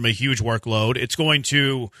Brown from a huge workload. It's going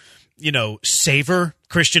to, savor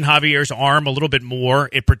Christian Javier's arm a little bit more.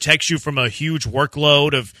 It protects you from a huge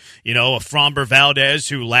workload of, a Fromber Valdez,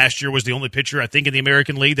 who last year was the only pitcher, I think, in the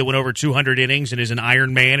American League that went over 200 innings and is an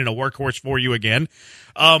Iron Man and a workhorse for you again.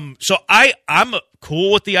 So I'm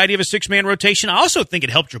cool with the idea of a 6-man rotation. I also think it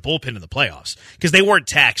helped your bullpen in the playoffs because they weren't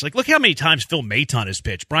taxed. Like, look how many times Phil Maton has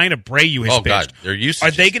pitched. Brian Abreu has pitched. God, their usage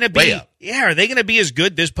are they going to be way up. Yeah, are they going to be as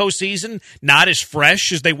good this postseason? Not as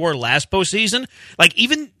fresh as they were last postseason? Like,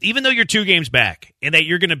 even though you're 2 games back and that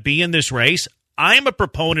you're going to be in this race, I am a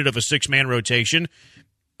proponent of a 6-man rotation.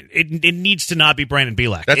 It needs to not be Brandon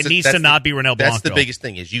Bielak. It needs to not be Ronel Blanco. That's the biggest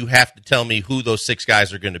thing, is you have to tell me who those 6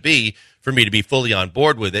 guys are going to be for me to be fully on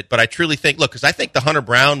board with it. But I truly think, because I think the Hunter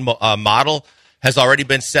Brown model has already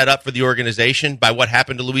been set up for the organization by what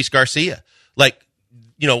happened to Luis Garcia. Like,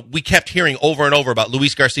 we kept hearing over and over about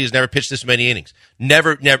Luis Garcia's never pitched this many innings,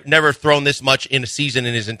 never thrown this much in a season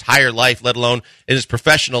in his entire life, let alone in his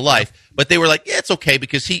professional life. But they were like, yeah, it's okay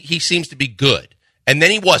because he seems to be good. And then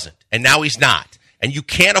he wasn't, and now he's not. And you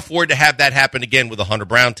can't afford to have that happen again with a Hunter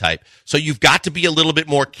Brown type. So you've got to be a little bit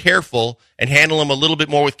more careful and handle him a little bit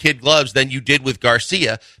more with kid gloves than you did with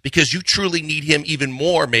Garcia, because you truly need him even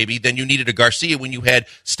more maybe than you needed a Garcia when you had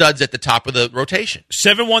studs at the top of the rotation.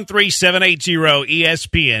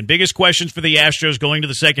 713-780-ESPN. Biggest questions for the Astros going to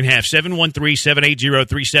the second half.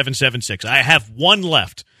 713-780-3776. I have one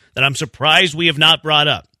left that I'm surprised we have not brought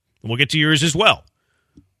up. And we'll get to yours as well.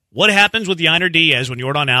 What happens with Yainer Díaz when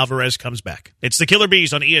Yordan Alvarez comes back? It's the Killer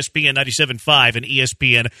Bees on ESPN 97.5 and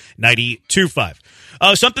ESPN 92.5.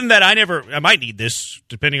 Something that I might need this,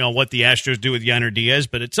 depending on what the Astros do with Yainer Díaz,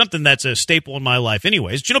 but it's something that's a staple in my life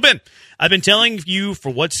anyways. Gentle Ben, I've been telling you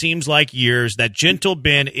for what seems like years that Gentle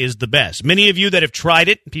Ben is the best. Many of you that have tried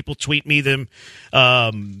it, people tweet me their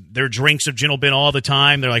drinks of Gentle Ben all the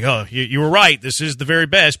time. They're like, oh, you were right. This is the very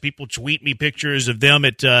best. People tweet me pictures of them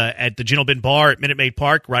at the Gentle Ben bar at Minute Maid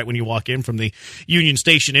Park, right when you walk in from the Union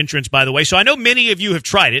Station entrance, by the way. So I know many of you have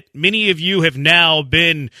tried it. Many of you have now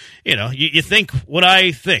been, you think what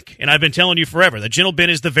I think. And I've been telling you forever that Gentle Ben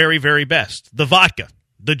is the very, very best. The vodka,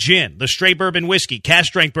 the gin, the straight bourbon whiskey, cask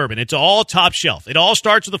strength bourbon. It's all top shelf. It all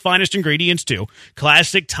starts with the finest ingredients, too.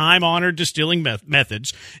 Classic, time-honored distilling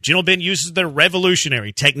methods. Gentle Ben uses their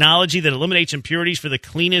revolutionary technology that eliminates impurities for the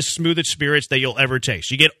cleanest, smoothest spirits that you'll ever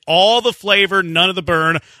taste. You get all the flavor, none of the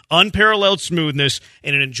burn, unparalleled smoothness,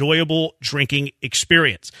 and an enjoyable drinking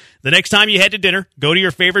experience. The next time you head to dinner, go to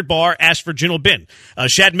your favorite bar, ask for Gentle Ben.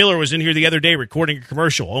 Shad Miller was in here the other day recording a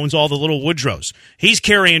commercial, owns all the little Woodrows. He's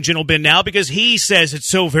carrying Gentle Ben now because he says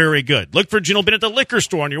it's so very good. Look for Gentle Ben at the liquor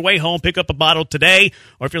store on your way home. Pick up a bottle today.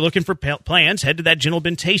 Or if you're looking for plans, head to that Gentle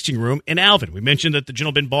Ben tasting room in Alvin. We mentioned that the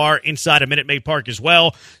Gentle Ben bar inside of Minute Maid Park as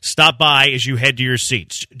well. Stop by as you head to your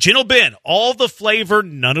seats. Gentle Ben, all the flavor,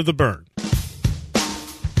 none of the burn.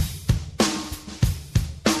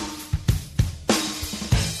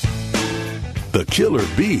 The Killer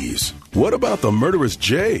Bees. What about the murderous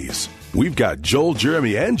Jays? We've got Joel,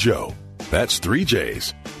 Jeremy, and Joe. That's 3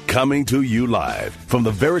 J's. Coming to you live from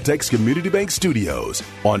the Veritex Community Bank Studios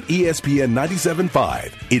on ESPN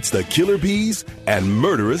 97.5. It's the Killer Bees and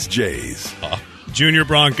Murderous Jays. Junior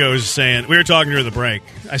Broncos saying, we were talking during the break.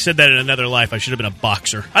 I said that in another life. I should have been a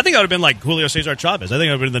boxer. I think I would have been like Julio Cesar Chavez. I think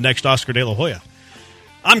I would have been the next Oscar De La Hoya.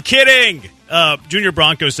 I'm kidding. Junior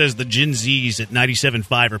Bronco says the Gen Zs at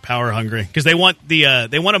 97.5 are power hungry because they want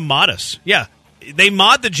to mod us. Yeah, they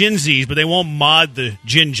mod the Gen Zs, but they won't mod the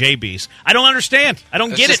Gen JBs. I don't understand. I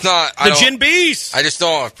don't get it. The Gen Bs. I just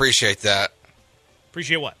don't appreciate that.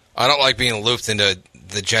 Appreciate what? I don't like being looped into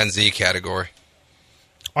the Gen Z category.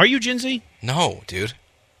 Are you Gen Z? No, dude.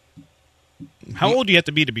 How old do you have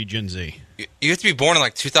to be Gen Z? You have to be born in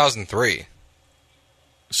like 2003.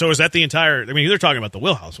 So is that the entire? I mean, they're talking about the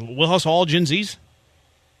Wheelhouse. Wheelhouse all Gen Zs?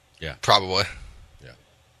 Yeah, probably. Yeah.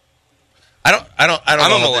 I don't.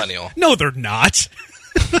 I'm a millennial. No, they're not.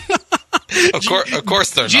 Of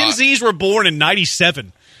course they're Gen not. Zs were born in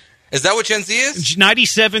 97. Is that what Gen Z is?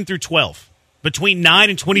 97 through 12. Between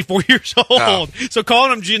 9 and 24 years old. Oh. So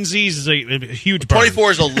calling them Gen Zs is a huge burn.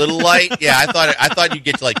 24 is a little light. Yeah, I thought you'd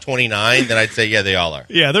get to like 29. Then I'd say, yeah, they all are.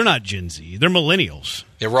 Yeah, they're not Gen Z. They're millennials.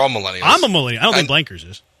 Yeah, we're all millennials. I'm a millennial. I don't think Blankers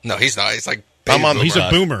is. No, he's not. He's like He's a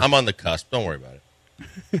boomer. I'm on the cusp. Don't worry about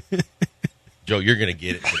it. Joe, you're going to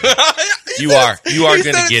get it today. You are going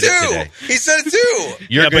to get it today. He said it too.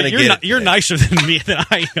 You're going to get it. You're nicer than me than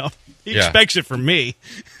I am. He expects it from me.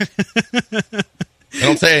 I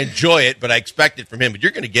don't say I enjoy it, but I expect it from him. But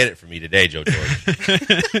you're going to get it from me today, Joe George.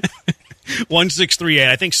 1638.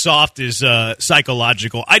 I think soft is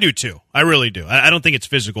psychological. I do too. I really do. I don't think it's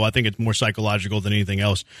physical. I think it's more psychological than anything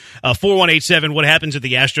else. 4187. What happens if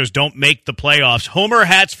the Astros don't make the playoffs? Homer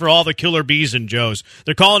hats for all the Killer Bees and Joes.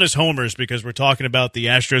 They're calling us homers because we're talking about the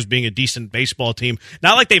Astros being a decent baseball team.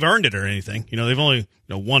 Not like they've earned it or anything. They've only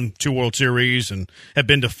won 2 World Series and have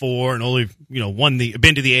been to 4 and only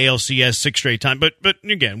been to the ALCS 6 straight times. But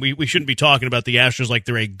again, we shouldn't be talking about the Astros like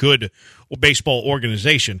they're a good baseball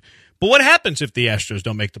organization. But what happens if the Astros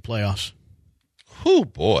don't make the playoffs? Oh,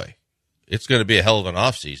 boy. It's going to be a hell of an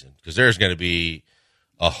offseason because there's going to be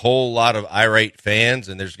a whole lot of irate fans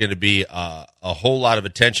and there's going to be a whole lot of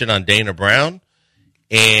attention on Dana Brown,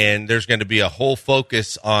 and there's going to be a whole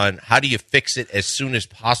focus on how do you fix it as soon as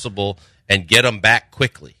possible and get them back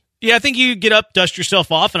quickly. Yeah, I think you get up, dust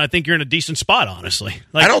yourself off, and I think you're in a decent spot, honestly.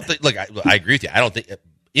 I don't think – look, I agree with you. I don't think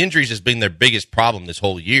 – injuries has been their biggest problem this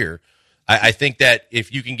whole year. I think that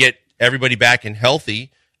if you can get everybody back and healthy,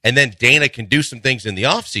 and then Dana can do some things in the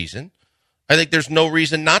offseason, I think there's no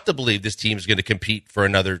reason not to believe this team is going to compete for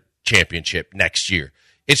another championship next year.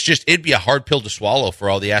 It's just, it'd be a hard pill to swallow for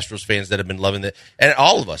all the Astros fans that have been loving it, and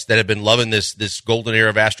all of us that have been loving this golden era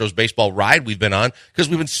of Astros baseball ride we've been on, because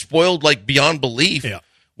we've been spoiled like beyond belief. Yeah.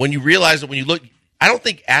 When you realize that when you look, I don't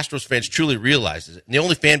think Astros fans truly realize it. And the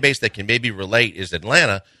only fan base that can maybe relate is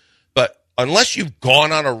Atlanta, but unless you've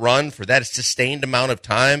gone on a run for that sustained amount of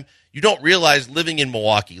time, you don't realize living in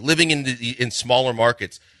Milwaukee, living in smaller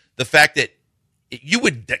markets, the fact that you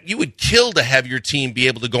would kill to have your team be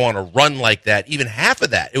able to go on a run like that, even half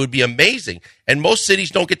of that. It would be amazing. And most cities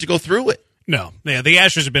don't get to go through it. No, yeah, the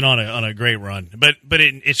Astros have been on a great run, but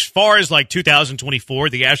as far as like 2024,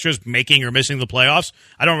 the Astros making or missing the playoffs,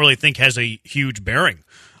 I don't really think has a huge bearing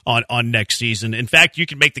on next season. In fact, you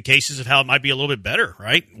can make the cases of how it might be a little bit better,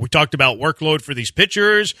 right? We talked about workload for these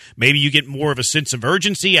pitchers. Maybe you get more of a sense of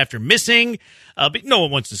urgency after missing, but no one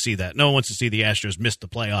wants to see that. No one wants to see the Astros miss the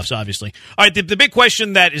playoffs, obviously. All right, the big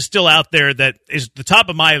question that is still out there that is the top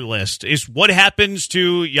of my list is what happens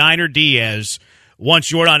to Yainer Díaz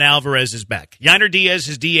once Yordan Alvarez is back. Yainer Díaz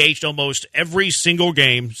has DH'd almost every single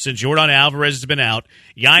game since Yordan Alvarez has been out.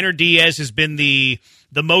 Yainer Díaz has been the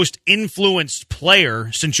most influenced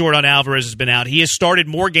player since Yordan Alvarez has been out. He has started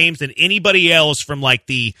more games than anybody else from like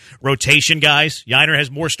the rotation guys. Yainer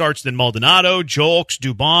has more starts than Maldonado, Jolks,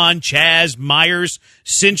 Dubon, Chaz, Myers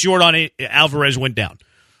since Yordan Alvarez went down.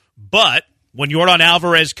 But when Yordan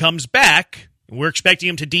Alvarez comes back, we're expecting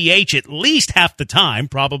him to DH at least half the time,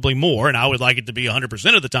 probably more, and I would like it to be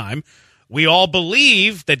 100% of the time. We all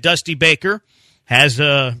believe that Dusty Baker has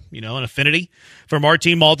an affinity for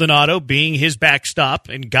Martin Maldonado being his backstop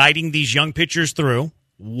and guiding these young pitchers through.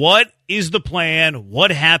 What is the plan?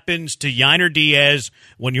 What happens to Yainer Díaz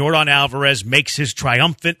when Yordan Alvarez makes his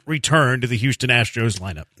triumphant return to the Houston Astros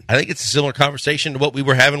lineup? I think it's a similar conversation to what we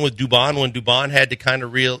were having with Dubon when Dubon had to kind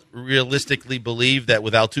of realistically believe that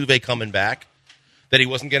with Altuve coming back, that he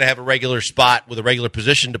wasn't going to have a regular spot with a regular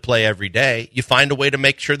position to play every day. You find a way to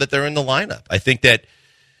make sure that they're in the lineup. I think that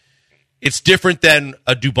it's different than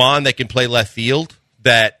a Dubon that can play left field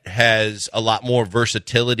that has a lot more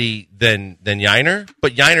versatility than Yainer,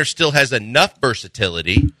 but Yainer still has enough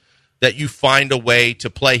versatility that you find a way to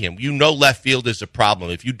play him. You know left field is a problem.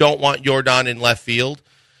 If you don't want Yordan in left field,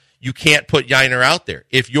 you can't put Yainer out there.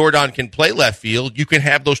 If Yordan can play left field, you can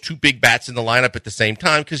have those two big bats in the lineup at the same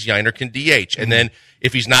time because Yainer can DH. And then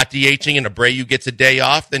if he's not DHing and Abreu gets a day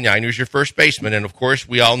off, then Yainer's your first baseman. And, of course,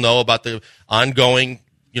 we all know about the ongoing,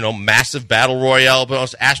 massive battle royale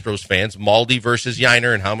amongst Astros fans, Maldi versus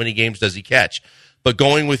Yainer, and how many games does he catch. But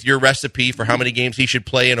going with your recipe for how many games he should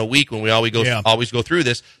play in a week when we always go through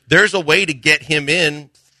this, there's a way to get him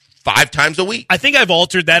in 5 times a week. I think I've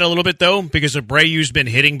altered that a little bit, though, because Abreu's been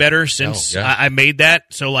hitting better since I made that.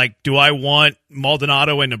 So, like, do I want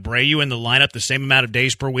Maldonado and Abreu in the lineup the same amount of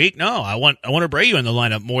days per week? No, I want Abreu in the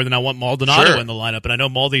lineup more than I want Maldonado in the lineup, and I know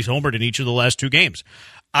Maldi's homered in each of the last 2 games.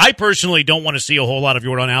 I personally don't want to see a whole lot of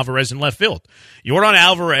Yordan Alvarez in left field. Yordan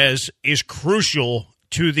Alvarez is crucial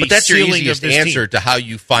to the but that's your ceiling easiest of this answer team. to how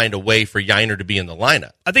you find a way for Yainer to be in the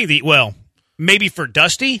lineup. I think maybe for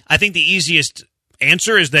Dusty, I think the easiest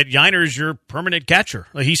answer is that Yainer is your permanent catcher.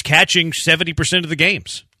 He's catching 70% of the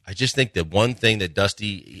games. I just think that one thing that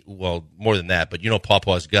Dusty, well, more than that, but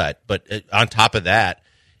Pawpaw's gut. But on top of that,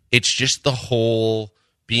 it's just the whole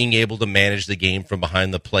being able to manage the game from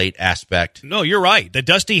behind the plate aspect. No, you're right. That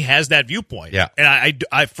Dusty has that viewpoint. Yeah. And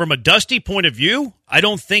I from a Dusty point of view, I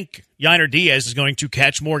don't think Yainer Díaz is going to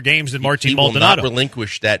catch more games than Martin Maldonado. He will not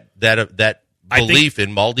relinquish that belief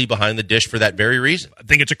in Maldi behind the dish for that very reason. I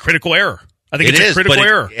think it's a critical error. I think it's a critical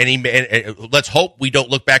error. And let's hope we don't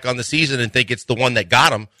look back on the season and think it's the one that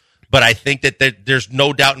got him. But I think that there's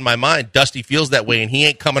no doubt in my mind Dusty feels that way, and he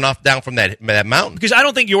ain't coming down from that mountain. Because I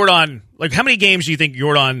don't think Yordan, how many games do you think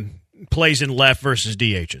Yordan plays in left versus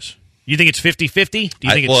DHs? You think it's 50-50? Do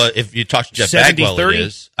you think it's if you talk to Jeff Bagwell, 70-30? it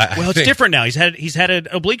is. It's different now. He's had an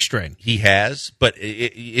oblique strain. He has, but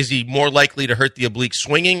is he more likely to hurt the oblique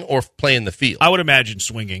swinging or playing the field? I would imagine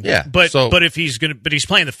swinging. Yeah, but if he's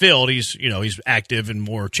playing the field, he's active and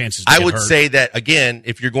more chances. I would say that again,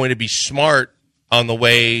 if you're going to be smart on the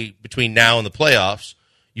way between now and the playoffs,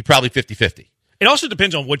 you probably 50-50. It also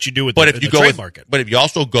depends on what you do with the trade market. But if you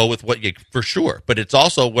also go with what you, for sure. But it's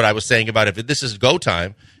also what I was saying about if this is go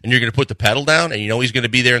time and you're going to put the pedal down and he's going to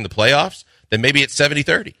be there in the playoffs, then maybe it's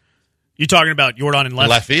 70-30. You're talking about Yordan in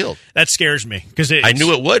left field. That scares me because I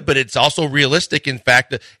knew it would, but it's also realistic. In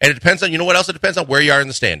fact, and it depends on what else. It depends on where you are in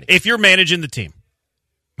the standing. If you're managing the team,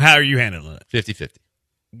 how are you handling it? 50-50.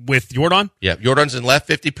 With Yordan? Yeah, Yordan's in left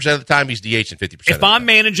 50% of the time. He's DH in 50% of the time. If I'm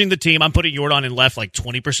managing the team, I'm putting Yordan in left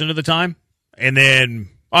 20% of the time. And then,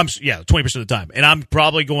 20% of the time. And I'm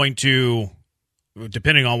probably going to,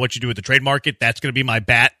 depending on what you do with the trade market, that's going to be my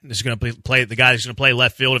bat. This is going to play the guy who's going to play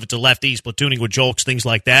left field. If it's a lefty, he's platooning with Jolks, things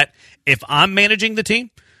like that. If I'm managing the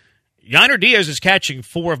team, Yainer Díaz is catching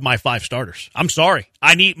 4 of my 5 starters. I'm sorry.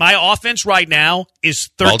 My offense right now is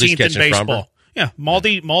 13th in baseball. Fromber. Yeah,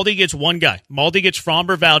 Maldi gets one guy. Maldi gets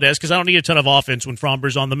Fromber, Valdez, because I don't need a ton of offense when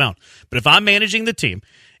Fromber's on the mound. But if I'm managing the team,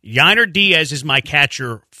 Yainer Díaz is my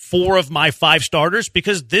catcher 4 of my 5 starters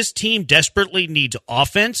because this team desperately needs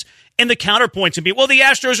offense. And the counterpoints would be, well, the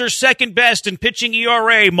Astros are second best in pitching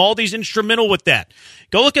ERA. Maldi's instrumental with that.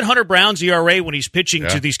 Go look at Hunter Brown's ERA when he's pitching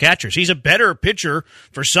to these catchers. He's a better pitcher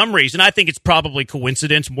for some reason. I think it's probably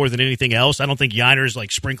coincidence more than anything else. I don't think Yainer's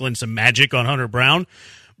sprinkling some magic on Hunter Brown.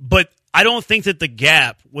 But I don't think that the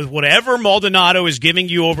gap with whatever Maldonado is giving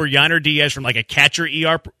you over Yainer Díaz from a catcher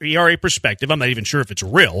ERA perspective, I'm not even sure if it's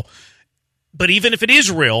real, but even if it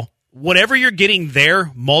is real, whatever you're getting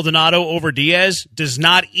there, Maldonado over Díaz, does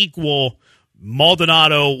not equal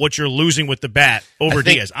Maldonado what you're losing with the bat over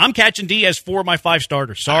Díaz. I'm catching Díaz 4 of my 5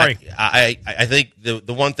 starters. Sorry. I think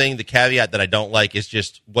the one thing, the caveat that I don't like is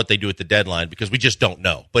just what they do at the deadline because we just don't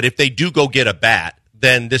know. But if they do go get a bat,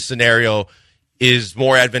 then this scenario is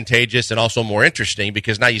more advantageous and also more interesting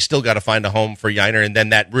because now you still got to find a home for Yainer, and then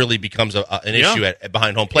that really becomes an issue at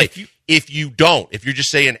behind home plate. If you're just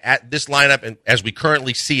saying at this lineup and as we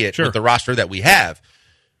currently see it with the roster that we have,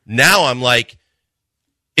 now I'm like,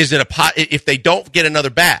 is it if they don't get another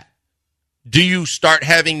bat, do you start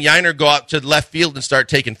having Yainer go out to left field and start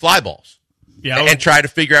taking fly balls? Yeah, and try to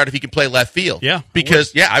figure out if he can play left field. Yeah,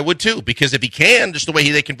 because I would too. Because if he can, just the way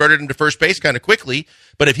they converted him to first base kind of quickly.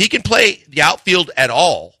 But if he can play the outfield at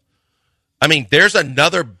all, I mean, there's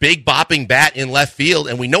another big bopping bat in left field,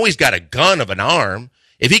 and we know he's got a gun of an arm.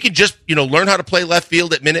 If he could just learn how to play left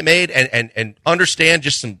field at Minute Maid and understand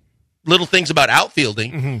just some little things about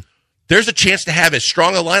outfielding, there's a chance to have as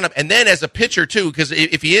strong a lineup. And then as a pitcher too, because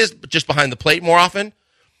if he is just behind the plate more often,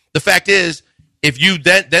 the fact is, if you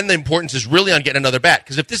then the importance is really on getting another bat.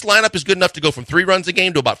 Because if this lineup is good enough to go from 3 runs a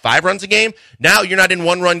game to about 5 runs a game, now you're not in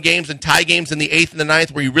 1-run games and tie games in the 8th and the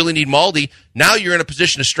 9th where you really need Maldi. Now you're in a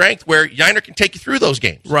position of strength where Yainer can take you through those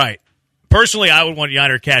games. Right. Personally, I would want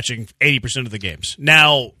Yainer catching 80% of the games.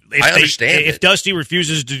 Now, if Dusty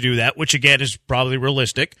refuses to do that, which again is probably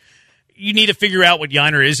realistic, you need to figure out what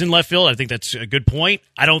Yainer is in left field. I think that's a good point.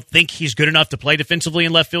 I don't think he's good enough to play defensively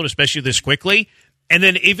in left field, especially this quickly. And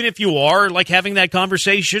then even if you are having that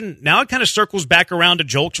conversation, now it kind of circles back around to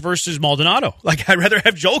Jolks versus Maldonado. I'd rather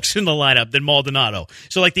have Jolks in the lineup than Maldonado.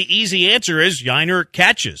 So the easy answer is Yainer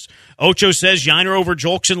catches. Ocho says Yainer over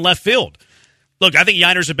Jolks in left field. Look, I think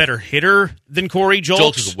Yainer's a better hitter than Corey Julks.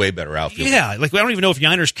 Julks is a way better outfielder. Yeah, like I don't even know if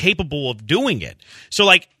Yainer's capable of doing it. So,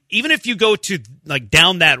 like, even if you go to like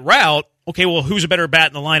down that route, okay, well, who's a better bat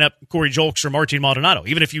in the lineup, Corey Julks or Martin Maldonado?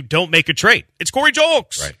 Even if you don't make a trade, it's Corey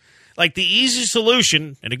Julks. Right. Like the easy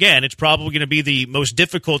solution, and again, it's probably going to be the most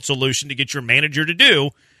difficult solution to get your manager to do,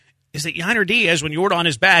 is that Yainer Díaz, when Yordan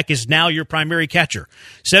is back, is now your primary catcher.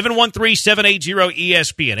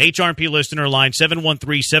 713-780-ESPN. HRP listener line,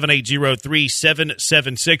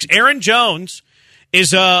 713-780-3776. Aaron Jones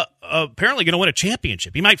is apparently going to win a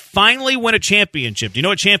championship. He might finally win a championship. Do you know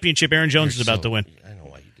what championship Aaron Jones is about to win? I know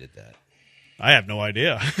why you did that. I have no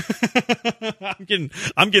idea. I'm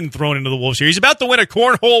getting thrown into the wolves here. He's about to win a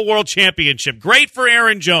Cornhole World Championship. Great for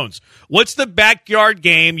Aaron Jones. What's the backyard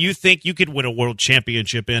game you think you could win a world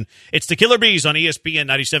championship in? It's the Killer Bees on ESPN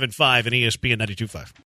 97.5 and ESPN 92.5.